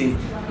is saying,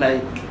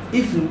 like.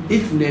 If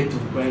NATO,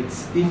 right,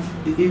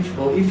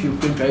 if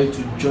Ukraine try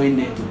to join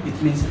NATO, it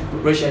means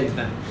Russia is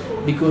done,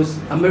 because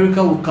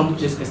America will come to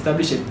just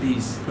establish a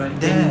base, right?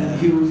 Then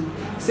he will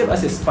serve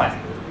as a spy,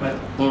 right,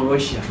 on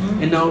Russia,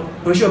 and now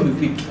Russia will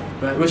be weak,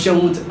 right? Russia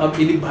won't have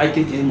any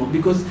barricade anymore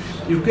because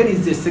Ukraine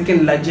is the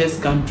second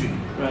largest country,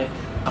 right,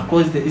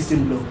 across the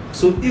Eastern Bloc.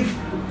 So if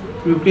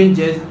Ukraine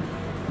just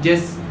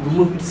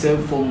remove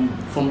itself from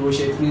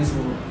Russia, it means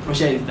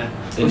Russia is done.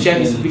 Russia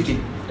is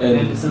weakened.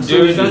 And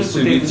during the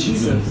Soviet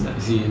Union,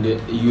 see the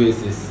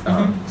USS,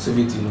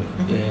 Soviet Union,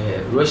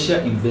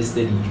 Russia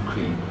invested in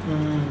Ukraine.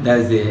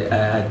 That's the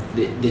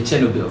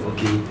Chernobyl,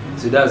 okay?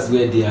 So that's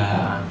where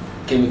their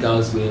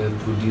chemicals were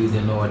produced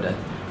and all that.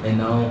 And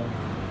now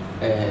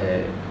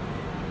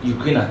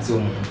Ukraine at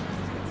home,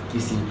 you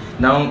see.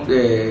 Now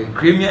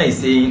Crimea is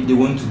saying they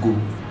want to go.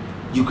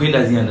 Ukraine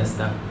doesn't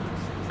understand.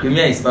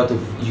 Crimea is part of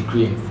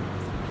Ukraine.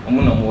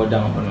 more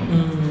down on them.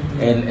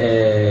 And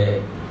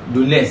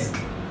Donetsk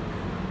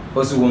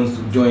also wants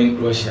to join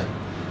Russia,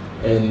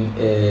 and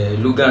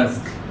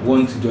Lugansk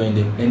want to join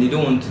them, and they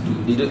don't want to do.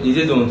 They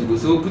just don't want to go.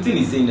 So Putin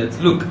is saying that,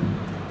 look,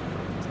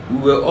 we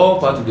were all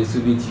part of the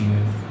Soviet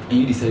Union, and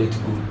you decided to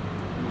go.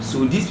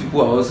 So these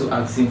people are also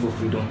asking for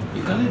freedom.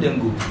 You can let them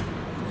go,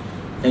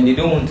 and they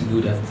don't want to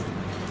do that.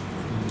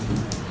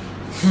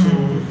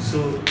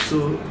 So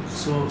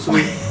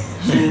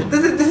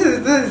this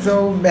is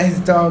so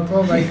messed up.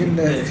 Oh my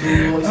goodness.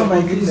 Oh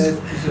my goodness.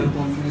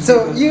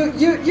 So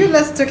you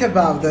let's talk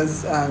about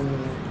this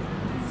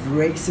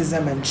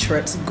racism and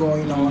threats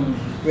going on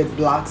with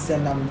blacks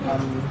and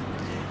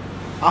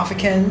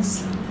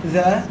Africans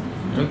there.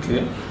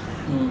 Okay.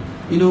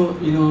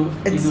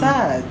 It's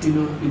sad.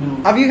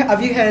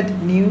 Have you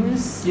heard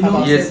news?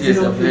 Yes,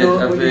 I've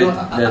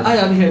heard. I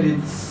haven't heard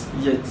it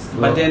yet.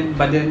 But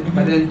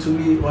then to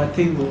me, what I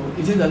think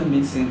it just doesn't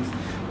make sense.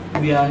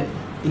 We are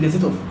in a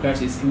state of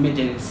crisis,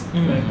 emergency.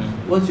 Right?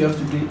 What you have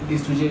to do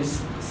is to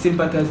just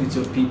sympathize with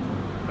your people,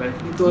 right?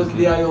 Because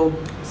they are your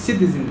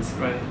citizens,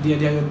 right? They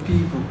are your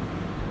people.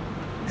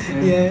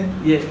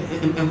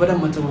 And for that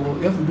matter,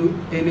 you have to do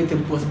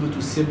anything possible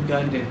to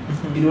safeguard them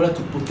in order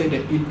to protect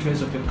the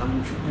interests of your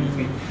country.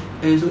 Okay?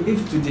 And so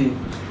if today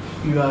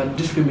you are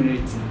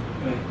discriminating,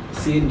 right,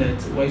 saying that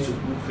white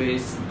people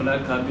face,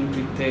 black are being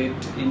treated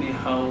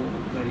anyhow,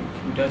 like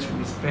without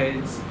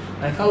respect,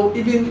 like how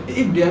even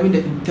if they are having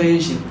the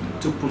intention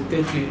to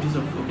protect the interests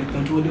of the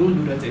country, they won't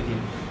do that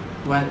again.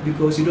 Why?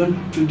 Because you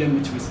don't treat them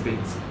with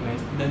respect,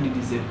 right? That they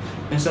deserve.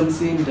 And so I'm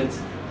saying that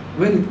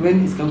when it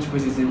comes to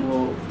racism,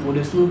 or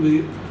there's no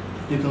way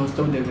you can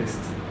stop the rest.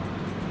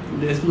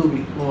 There's no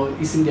way, or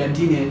it's in their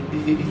DNA.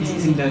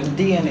 It's in their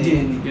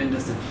DNA. You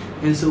understand?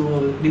 And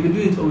so they've been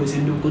doing it always,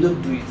 and they could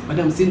not do it. But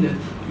I'm saying that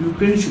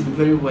Ukraine should be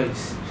very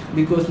wise,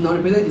 because now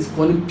the president is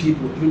calling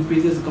people, even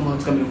presidents, to come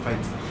and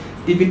fight.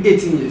 Even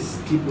 18 years,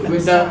 people,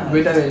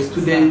 whether a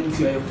student,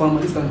 you are a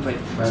farmer, just come and fight.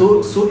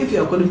 So if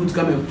you are calling people to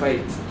come and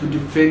fight to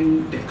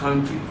defend the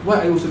country, why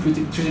are you also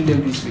treating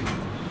them this way?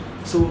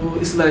 So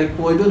it's like,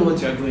 I don't know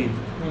what you are doing,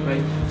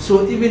 right?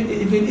 So even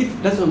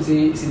if that's what I'm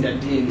saying, it's in their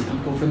DNA,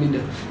 I'm confirming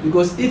that.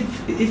 Because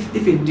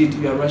if indeed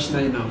you are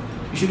rational enough,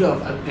 you should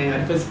have at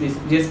the first place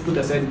just put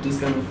aside this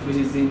kind of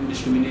racism,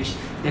 discrimination,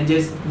 and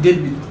just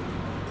deal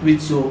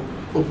with your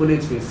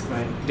opponent first,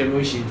 right? The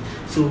Russians.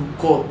 So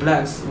call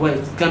blacks,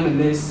 whites, come and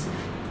let's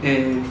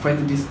fight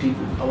these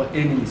people, our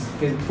enemies,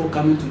 first before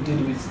coming to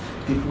deal with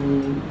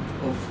people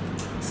of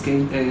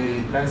skin,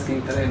 black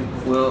skin color.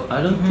 Well,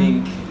 I don't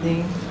think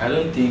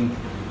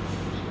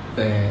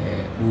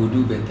we would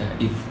do better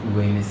if we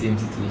were in the same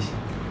situation.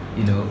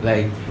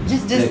 Like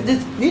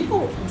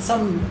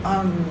some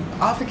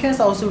Africans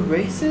are also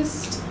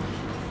racist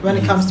when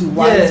it comes to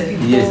white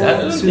people. Yes,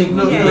 I don't think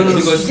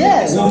because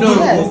we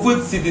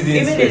put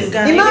citizens first.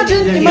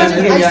 Imagine.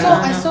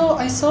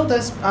 I saw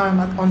this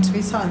on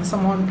Twitter, and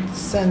someone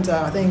sent.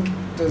 I think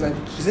there's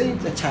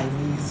the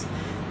Chinese.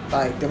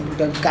 Like the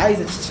guys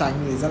are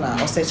Chinese, and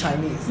I'll say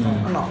Chinese,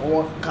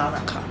 or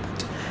Ghana card.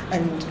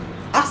 And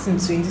asked in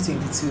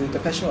 2022, the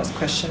person was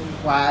questioned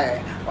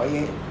why, or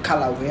ye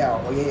color where,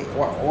 or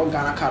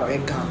Ghana card, or ye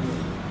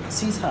Ghanaian.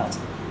 Sweetheart,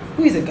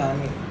 who is a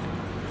Ghanaian?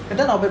 And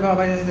then I'll be about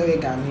a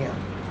Ghanaian.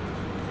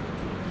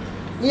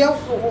 Yeah,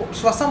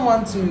 for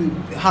someone to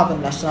have a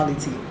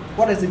nationality,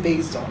 what is it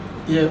based on?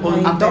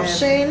 On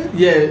adoption.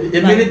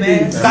 Many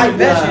things.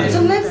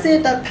 So let's say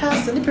that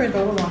person, the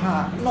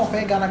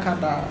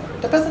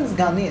person is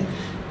Ghanaian,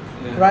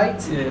 right?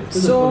 Yeah.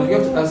 So you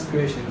have to ask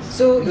questions.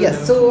 So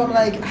yes, so I'm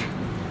like,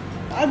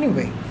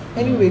 anyway,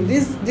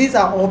 these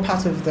are all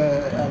part of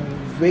the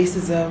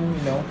racism,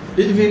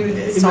 Even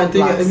if I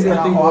think if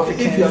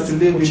you have to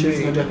live in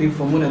this country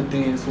for more than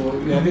 10 years, so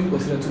you have been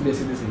considered to be a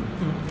citizen.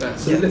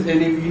 So and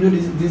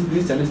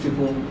these Chinese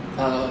people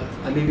are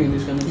living in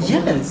this country for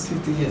more than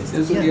 50 years,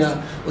 and so they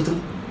are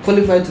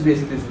qualified to be a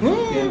citizen.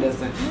 You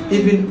understand?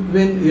 Even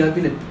when you have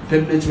been a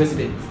permanent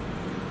resident,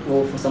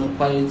 or for some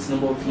quiet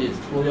number of years,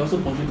 or you also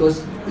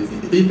because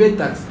you pay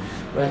tax.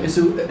 Right, and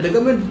so the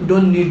government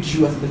don't need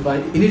you as a buyer;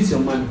 it needs your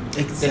money.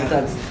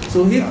 Exactly.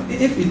 So if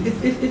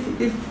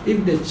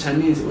the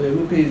Chinese or the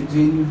European is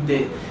doing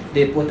the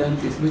important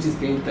things, which is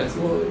paying tax,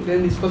 well,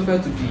 then it's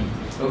qualified to be.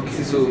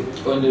 Okay, so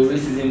on the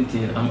racism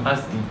thing, I'm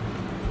asking,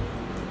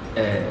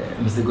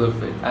 Mr.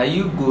 Godfrey, are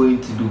you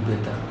going to do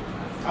better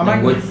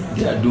than what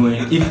they are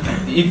doing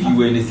if you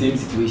were in the same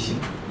situation?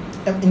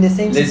 In the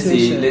same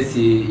situation. Let's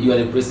say you are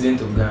the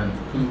president of Ghana,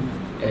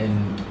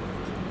 and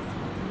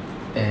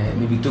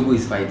maybe Togo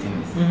is fighting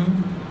us,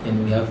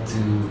 and we have to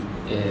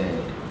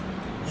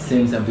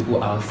send some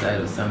people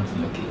outside or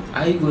something. Okay,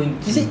 are you going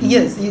to?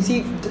 You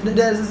see,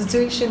 there's a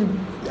situation.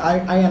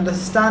 I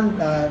understand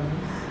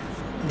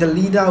the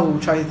leader will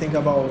try to think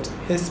about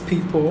his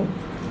people.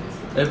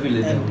 Every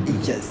leader.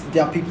 Yes,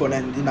 there are people,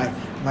 and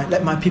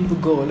let my people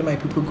go. Let my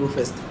people go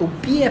first. Or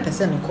be a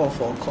person call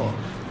for a call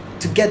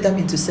to get them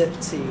into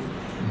safety.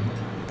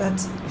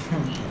 But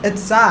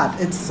it's sad.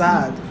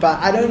 But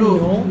I don't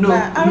know.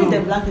 But aren't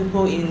the black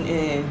people in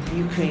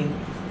Ukraine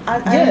Are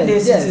they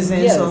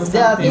citizens or they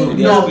are something?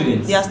 They are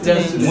students. They are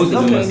students. Most of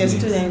them Okay, are they're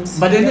students. students.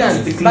 But then they are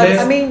But declared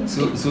I mean,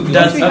 So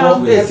that we have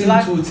above a 18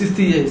 black- to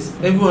 60 years,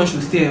 everyone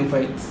should stay and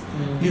fight.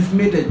 You've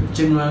made a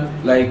general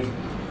like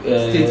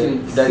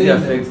statement. does it saying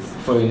affect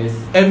foreigners?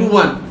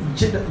 everyone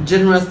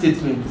general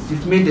statement.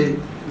 You've made a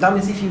that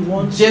means if you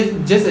want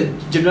just a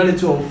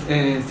generality of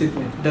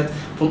statement that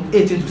from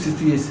 18 to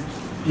 60 years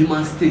you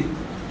must stay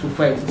to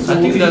fight. So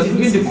I think that's it's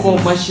been the call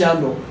martial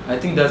law. I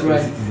think that's for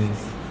Right. citizens.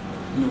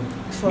 No.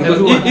 for Because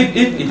everyone. if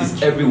it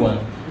is everyone,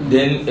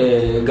 then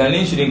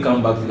Ghanaians shouldn't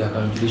come back to their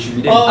country. They should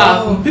be there.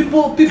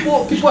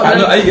 People are I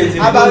know. Are you getting it?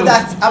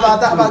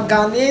 about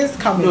Ghanaians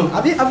coming. No.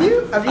 Have you have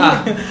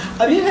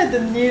you heard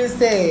the news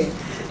say?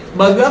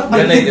 But we have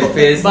Ghana is the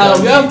first but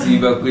we country have to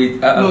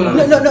evacuate.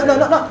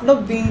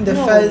 Not being the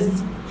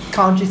first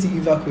country to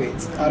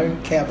evacuate. I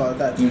don't care about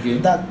that. Okay.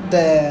 That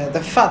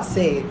the facts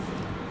say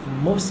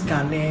most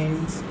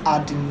Ghanaians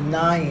are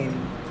denying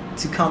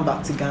to come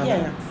back to Ghana.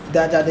 Yeah.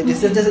 That they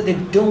just they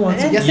don't want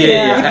to. Yeah. Just Yeah,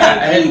 say, yeah.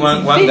 I heard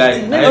one guy.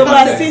 50, I heard Over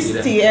one guy say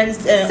 60 and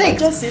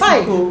six, just 6 5,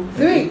 people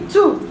 3,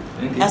 2.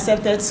 that. Okay.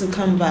 accepted to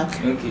come back.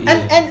 Okay. And,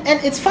 Yeah.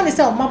 and it's funny,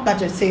 say on my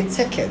budget say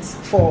tickets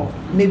for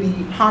maybe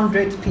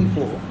 100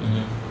 people.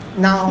 Mhm.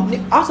 Now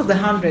out of the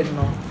 100,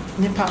 no,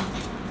 Nipa,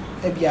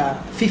 maybe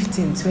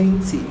 15,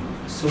 20.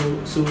 so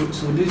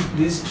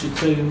this should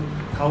tell you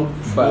how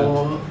Bad.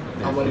 poor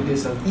our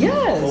leaders are. All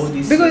Yes,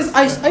 these because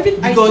I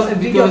saw a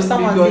video of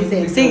someone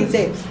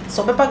saying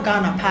so Papa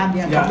Ghana party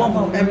and Yeah. come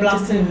on and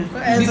blasting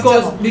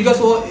because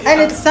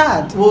and it's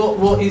sad.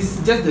 well it's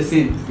just the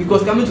same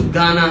because coming to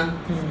Ghana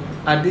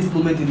at this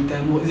moment in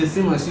time it's the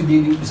same as you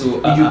being in So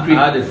Ukraine.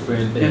 I had a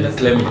friend, Yeah, that's-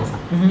 Clement.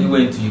 He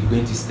went to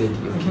Ukraine to study,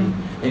 okay?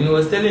 And he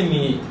was telling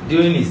me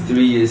during his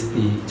 3 years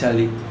stay,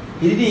 Charlie,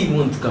 he didn't even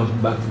want to come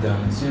back to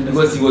Ghana So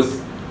because he was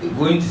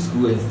going to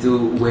school and still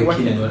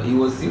working and all. He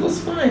was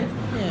fine.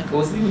 Yeah. He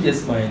was living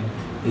just fine.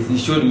 He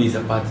showed me his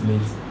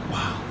apartment.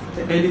 Wow.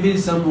 And even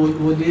some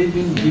will they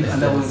even give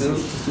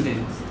allowances to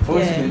students,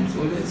 foreign Yeah.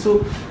 students.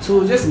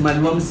 So just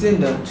imagine I'm saying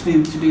that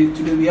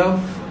today we have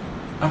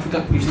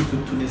African issues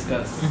to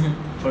discuss,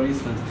 for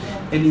instance.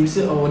 And you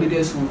say our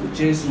leaders will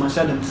just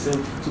marshal themselves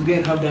to go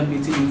and have that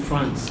meeting in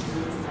France.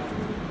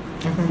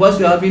 Whilst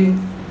we're having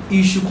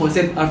issue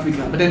concern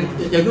Africa, but then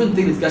you're going to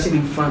take discussion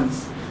in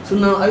France. So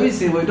now are you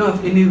saying we don't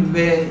have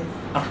anywhere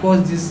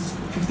across these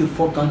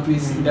 54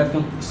 countries in the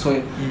African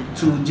soil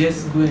to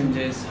just go and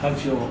just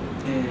have your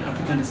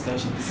African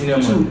discussion? Senior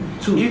man,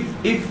 Two.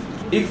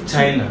 if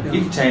China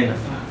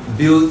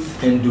built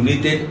and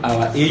donated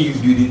our AU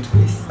building to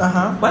us,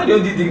 why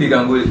don't you think they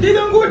can go there? They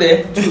can go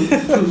there.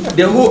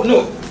 The whole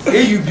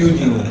AU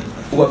building,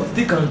 over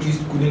 50 countries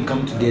couldn't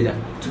come together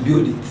to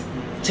build it.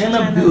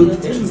 China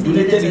built and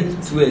donated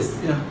it to us.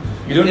 Yeah.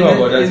 You don't know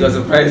about that, you are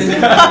surprised.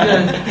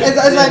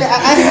 It's like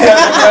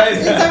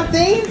I some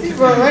things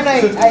when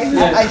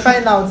I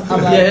find out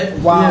I'm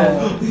like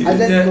wow. I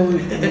just go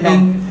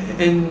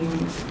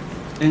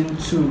and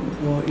two,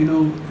 well, you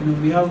know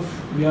we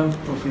have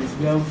professors,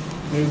 we have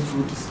very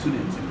good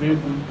students, very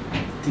good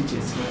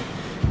teachers, right?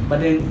 But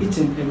then each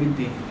and every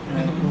day,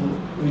 right,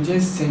 we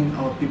just send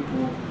our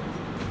people,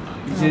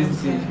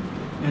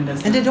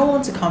 and they don't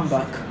want to come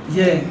back.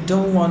 Yeah. They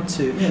don't want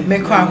to. Yeah.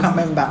 Make her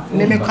come back.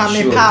 Make Sure.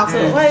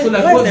 So why, So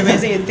like what's what- the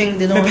reason you think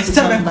they don't want to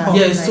come back?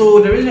 Yeah, so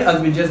the reason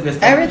has been just best.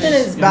 Everything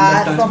is You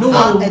bad understand? from No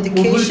our one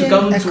education, will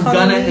come to Ghana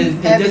economy,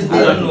 and just everything. I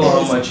don't know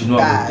how is much you know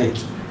about bad.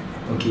 Turkey.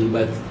 Okay,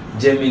 but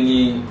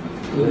Germany,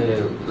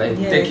 like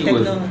Yeah, Turkey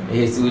was,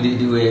 technology. so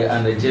they were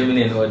under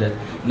Germany and all that.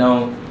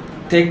 Now,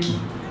 Turkey,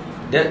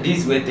 this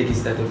is where Turkey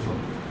started from.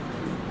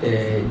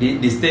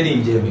 They study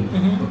in Germany.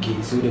 Okay,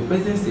 so the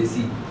president says,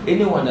 see,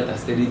 anyone that has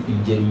studied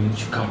in Germany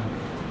should come.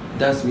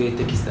 That's where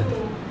Turkey started.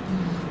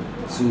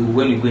 So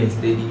when you go and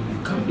study, you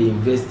come, they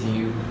invest in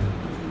you.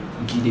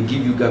 Okay, they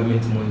give you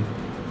government money,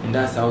 and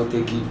that's how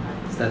Turkey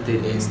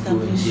started and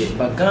going. Yeah,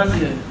 but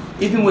Ghana,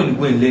 even when you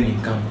go and learn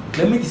in camp,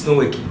 climate is not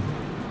working.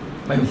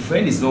 My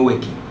friend is not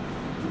working.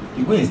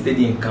 You go and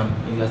study in camp,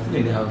 and you are still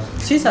in the house.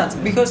 Sweetheart,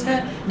 because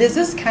there's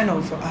this kind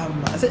of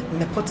is it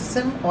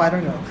nepotism or I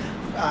don't know.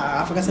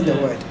 I forgot the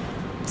word.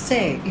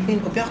 Say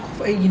even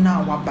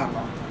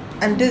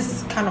and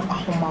this kind of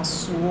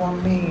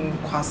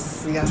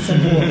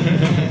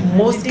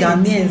most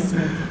Ghanaians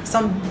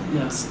some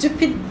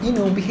stupid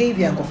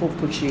behavior and go for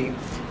pushing.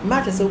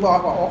 Imagine so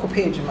what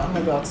page man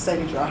maybe I'll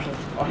say it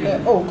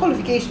oh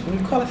qualification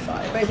you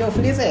qualify but you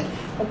for this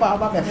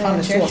about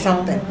or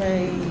something.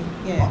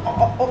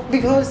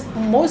 Because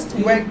most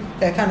work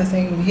kind of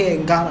saying here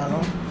in Ghana,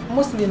 no?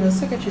 Mostly in the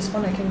secretary's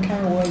phone I can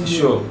carry away.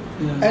 Sure.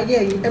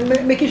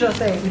 And making sure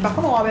say if I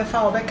come over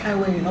foul back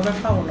kind way, no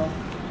foul no.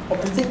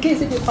 In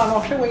case if you can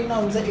offer way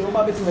now that you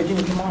will be to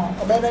Virginia tomorrow,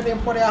 or better than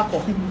for the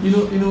apple. You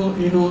know,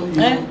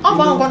 I'm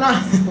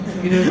gonna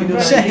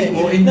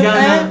or in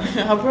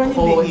Ghana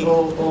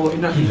or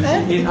in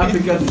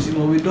Africa,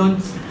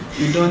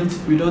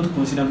 we don't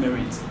consider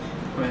merit.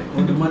 Right.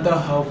 Or no matter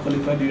how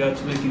qualified you are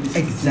to work in this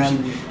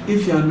institution,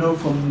 if you are not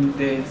from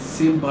the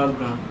same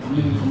background, or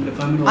maybe from the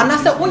family. And I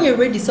said, when you're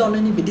ready, so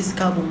only be this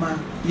carbon.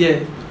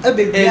 Yeah. Let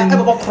me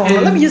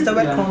use the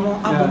word chrono.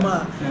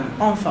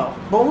 On foul.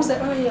 But who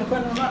said, oh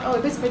yeah,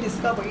 oh this made this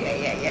carbon.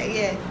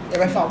 Yeah.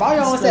 They found. But I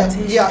always said,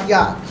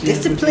 yeah.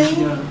 Discipline.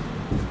 Yeah.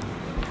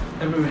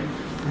 Everywhere.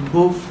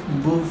 Both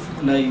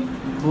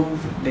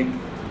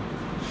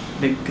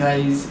the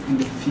guys in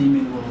the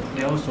female world,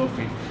 they are also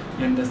suffering.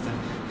 You understand?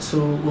 So,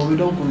 well, we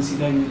don't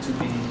consider you to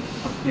be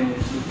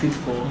fit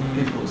for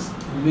purpose.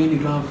 When you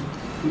don't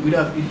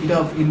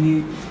have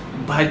any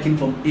backing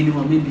from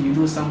anyone, maybe you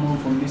know someone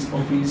from this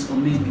office, or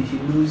maybe he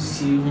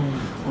knows you,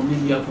 or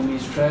maybe you are from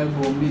his tribe,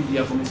 or maybe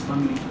you are from his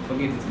family.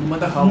 Forget it. No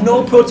matter how.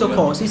 No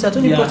protocols. It's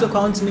only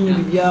protocol to me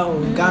in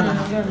Ghana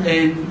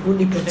and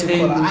only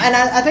protocol. And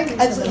I think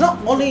it's not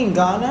only in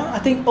Ghana. I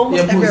think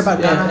almost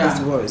everybody Ghana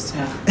is worse.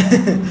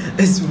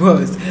 It's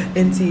worse.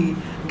 And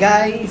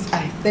guys,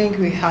 I think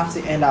we have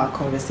to end our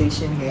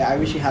conversation here. I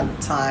wish we had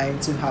time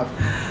to have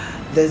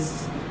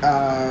this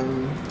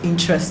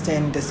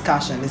interesting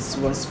discussion. This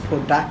was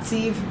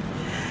productive,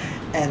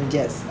 and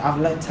yes, I've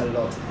learned a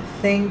lot.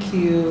 Thank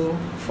you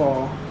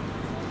for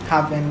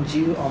having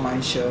you on my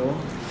show,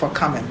 for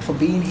coming, for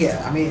being here.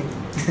 I mean,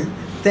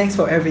 thanks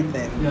for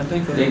everything. Yeah,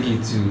 thank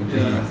you too.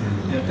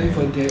 Thank you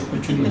for the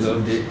opportunity.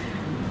 Loved it.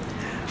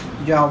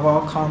 You are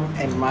welcome,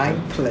 and my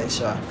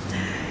pleasure.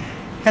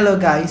 Hello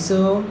guys,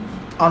 so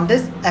on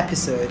this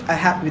episode I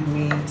had with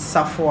me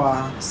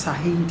Safwa,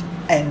 Sahid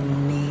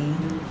and me,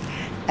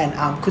 and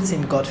I'm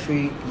Kutin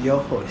Godfrey, your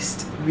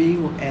host. We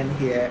will end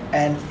here,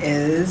 and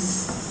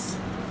please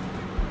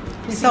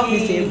help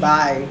me say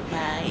bye.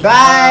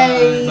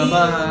 Bye.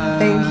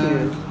 Thank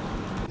you.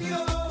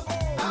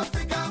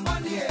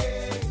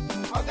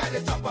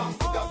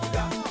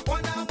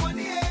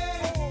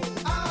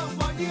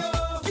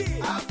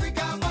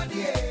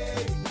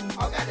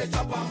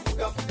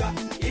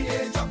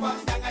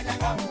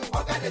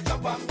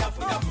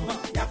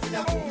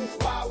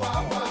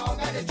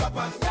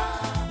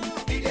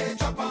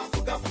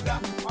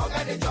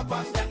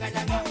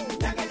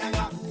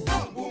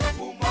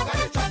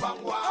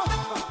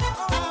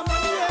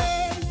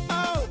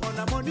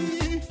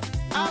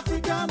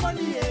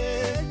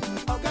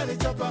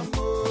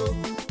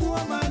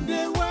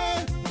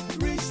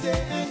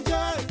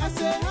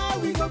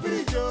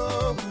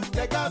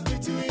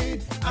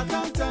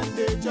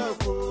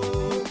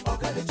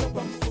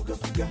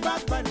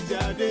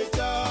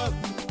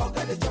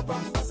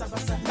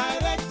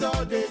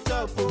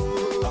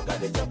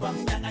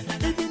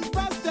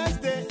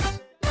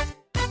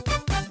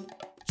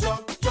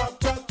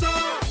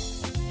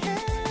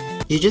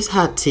 You just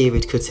had tea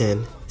with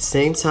Kutin.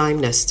 Same time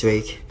next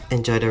week.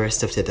 Enjoy the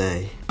rest of the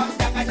day.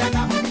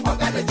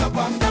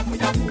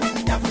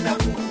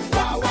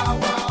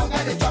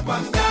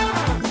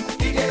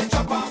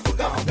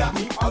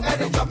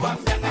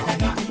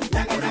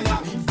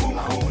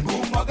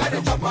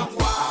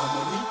 Wow.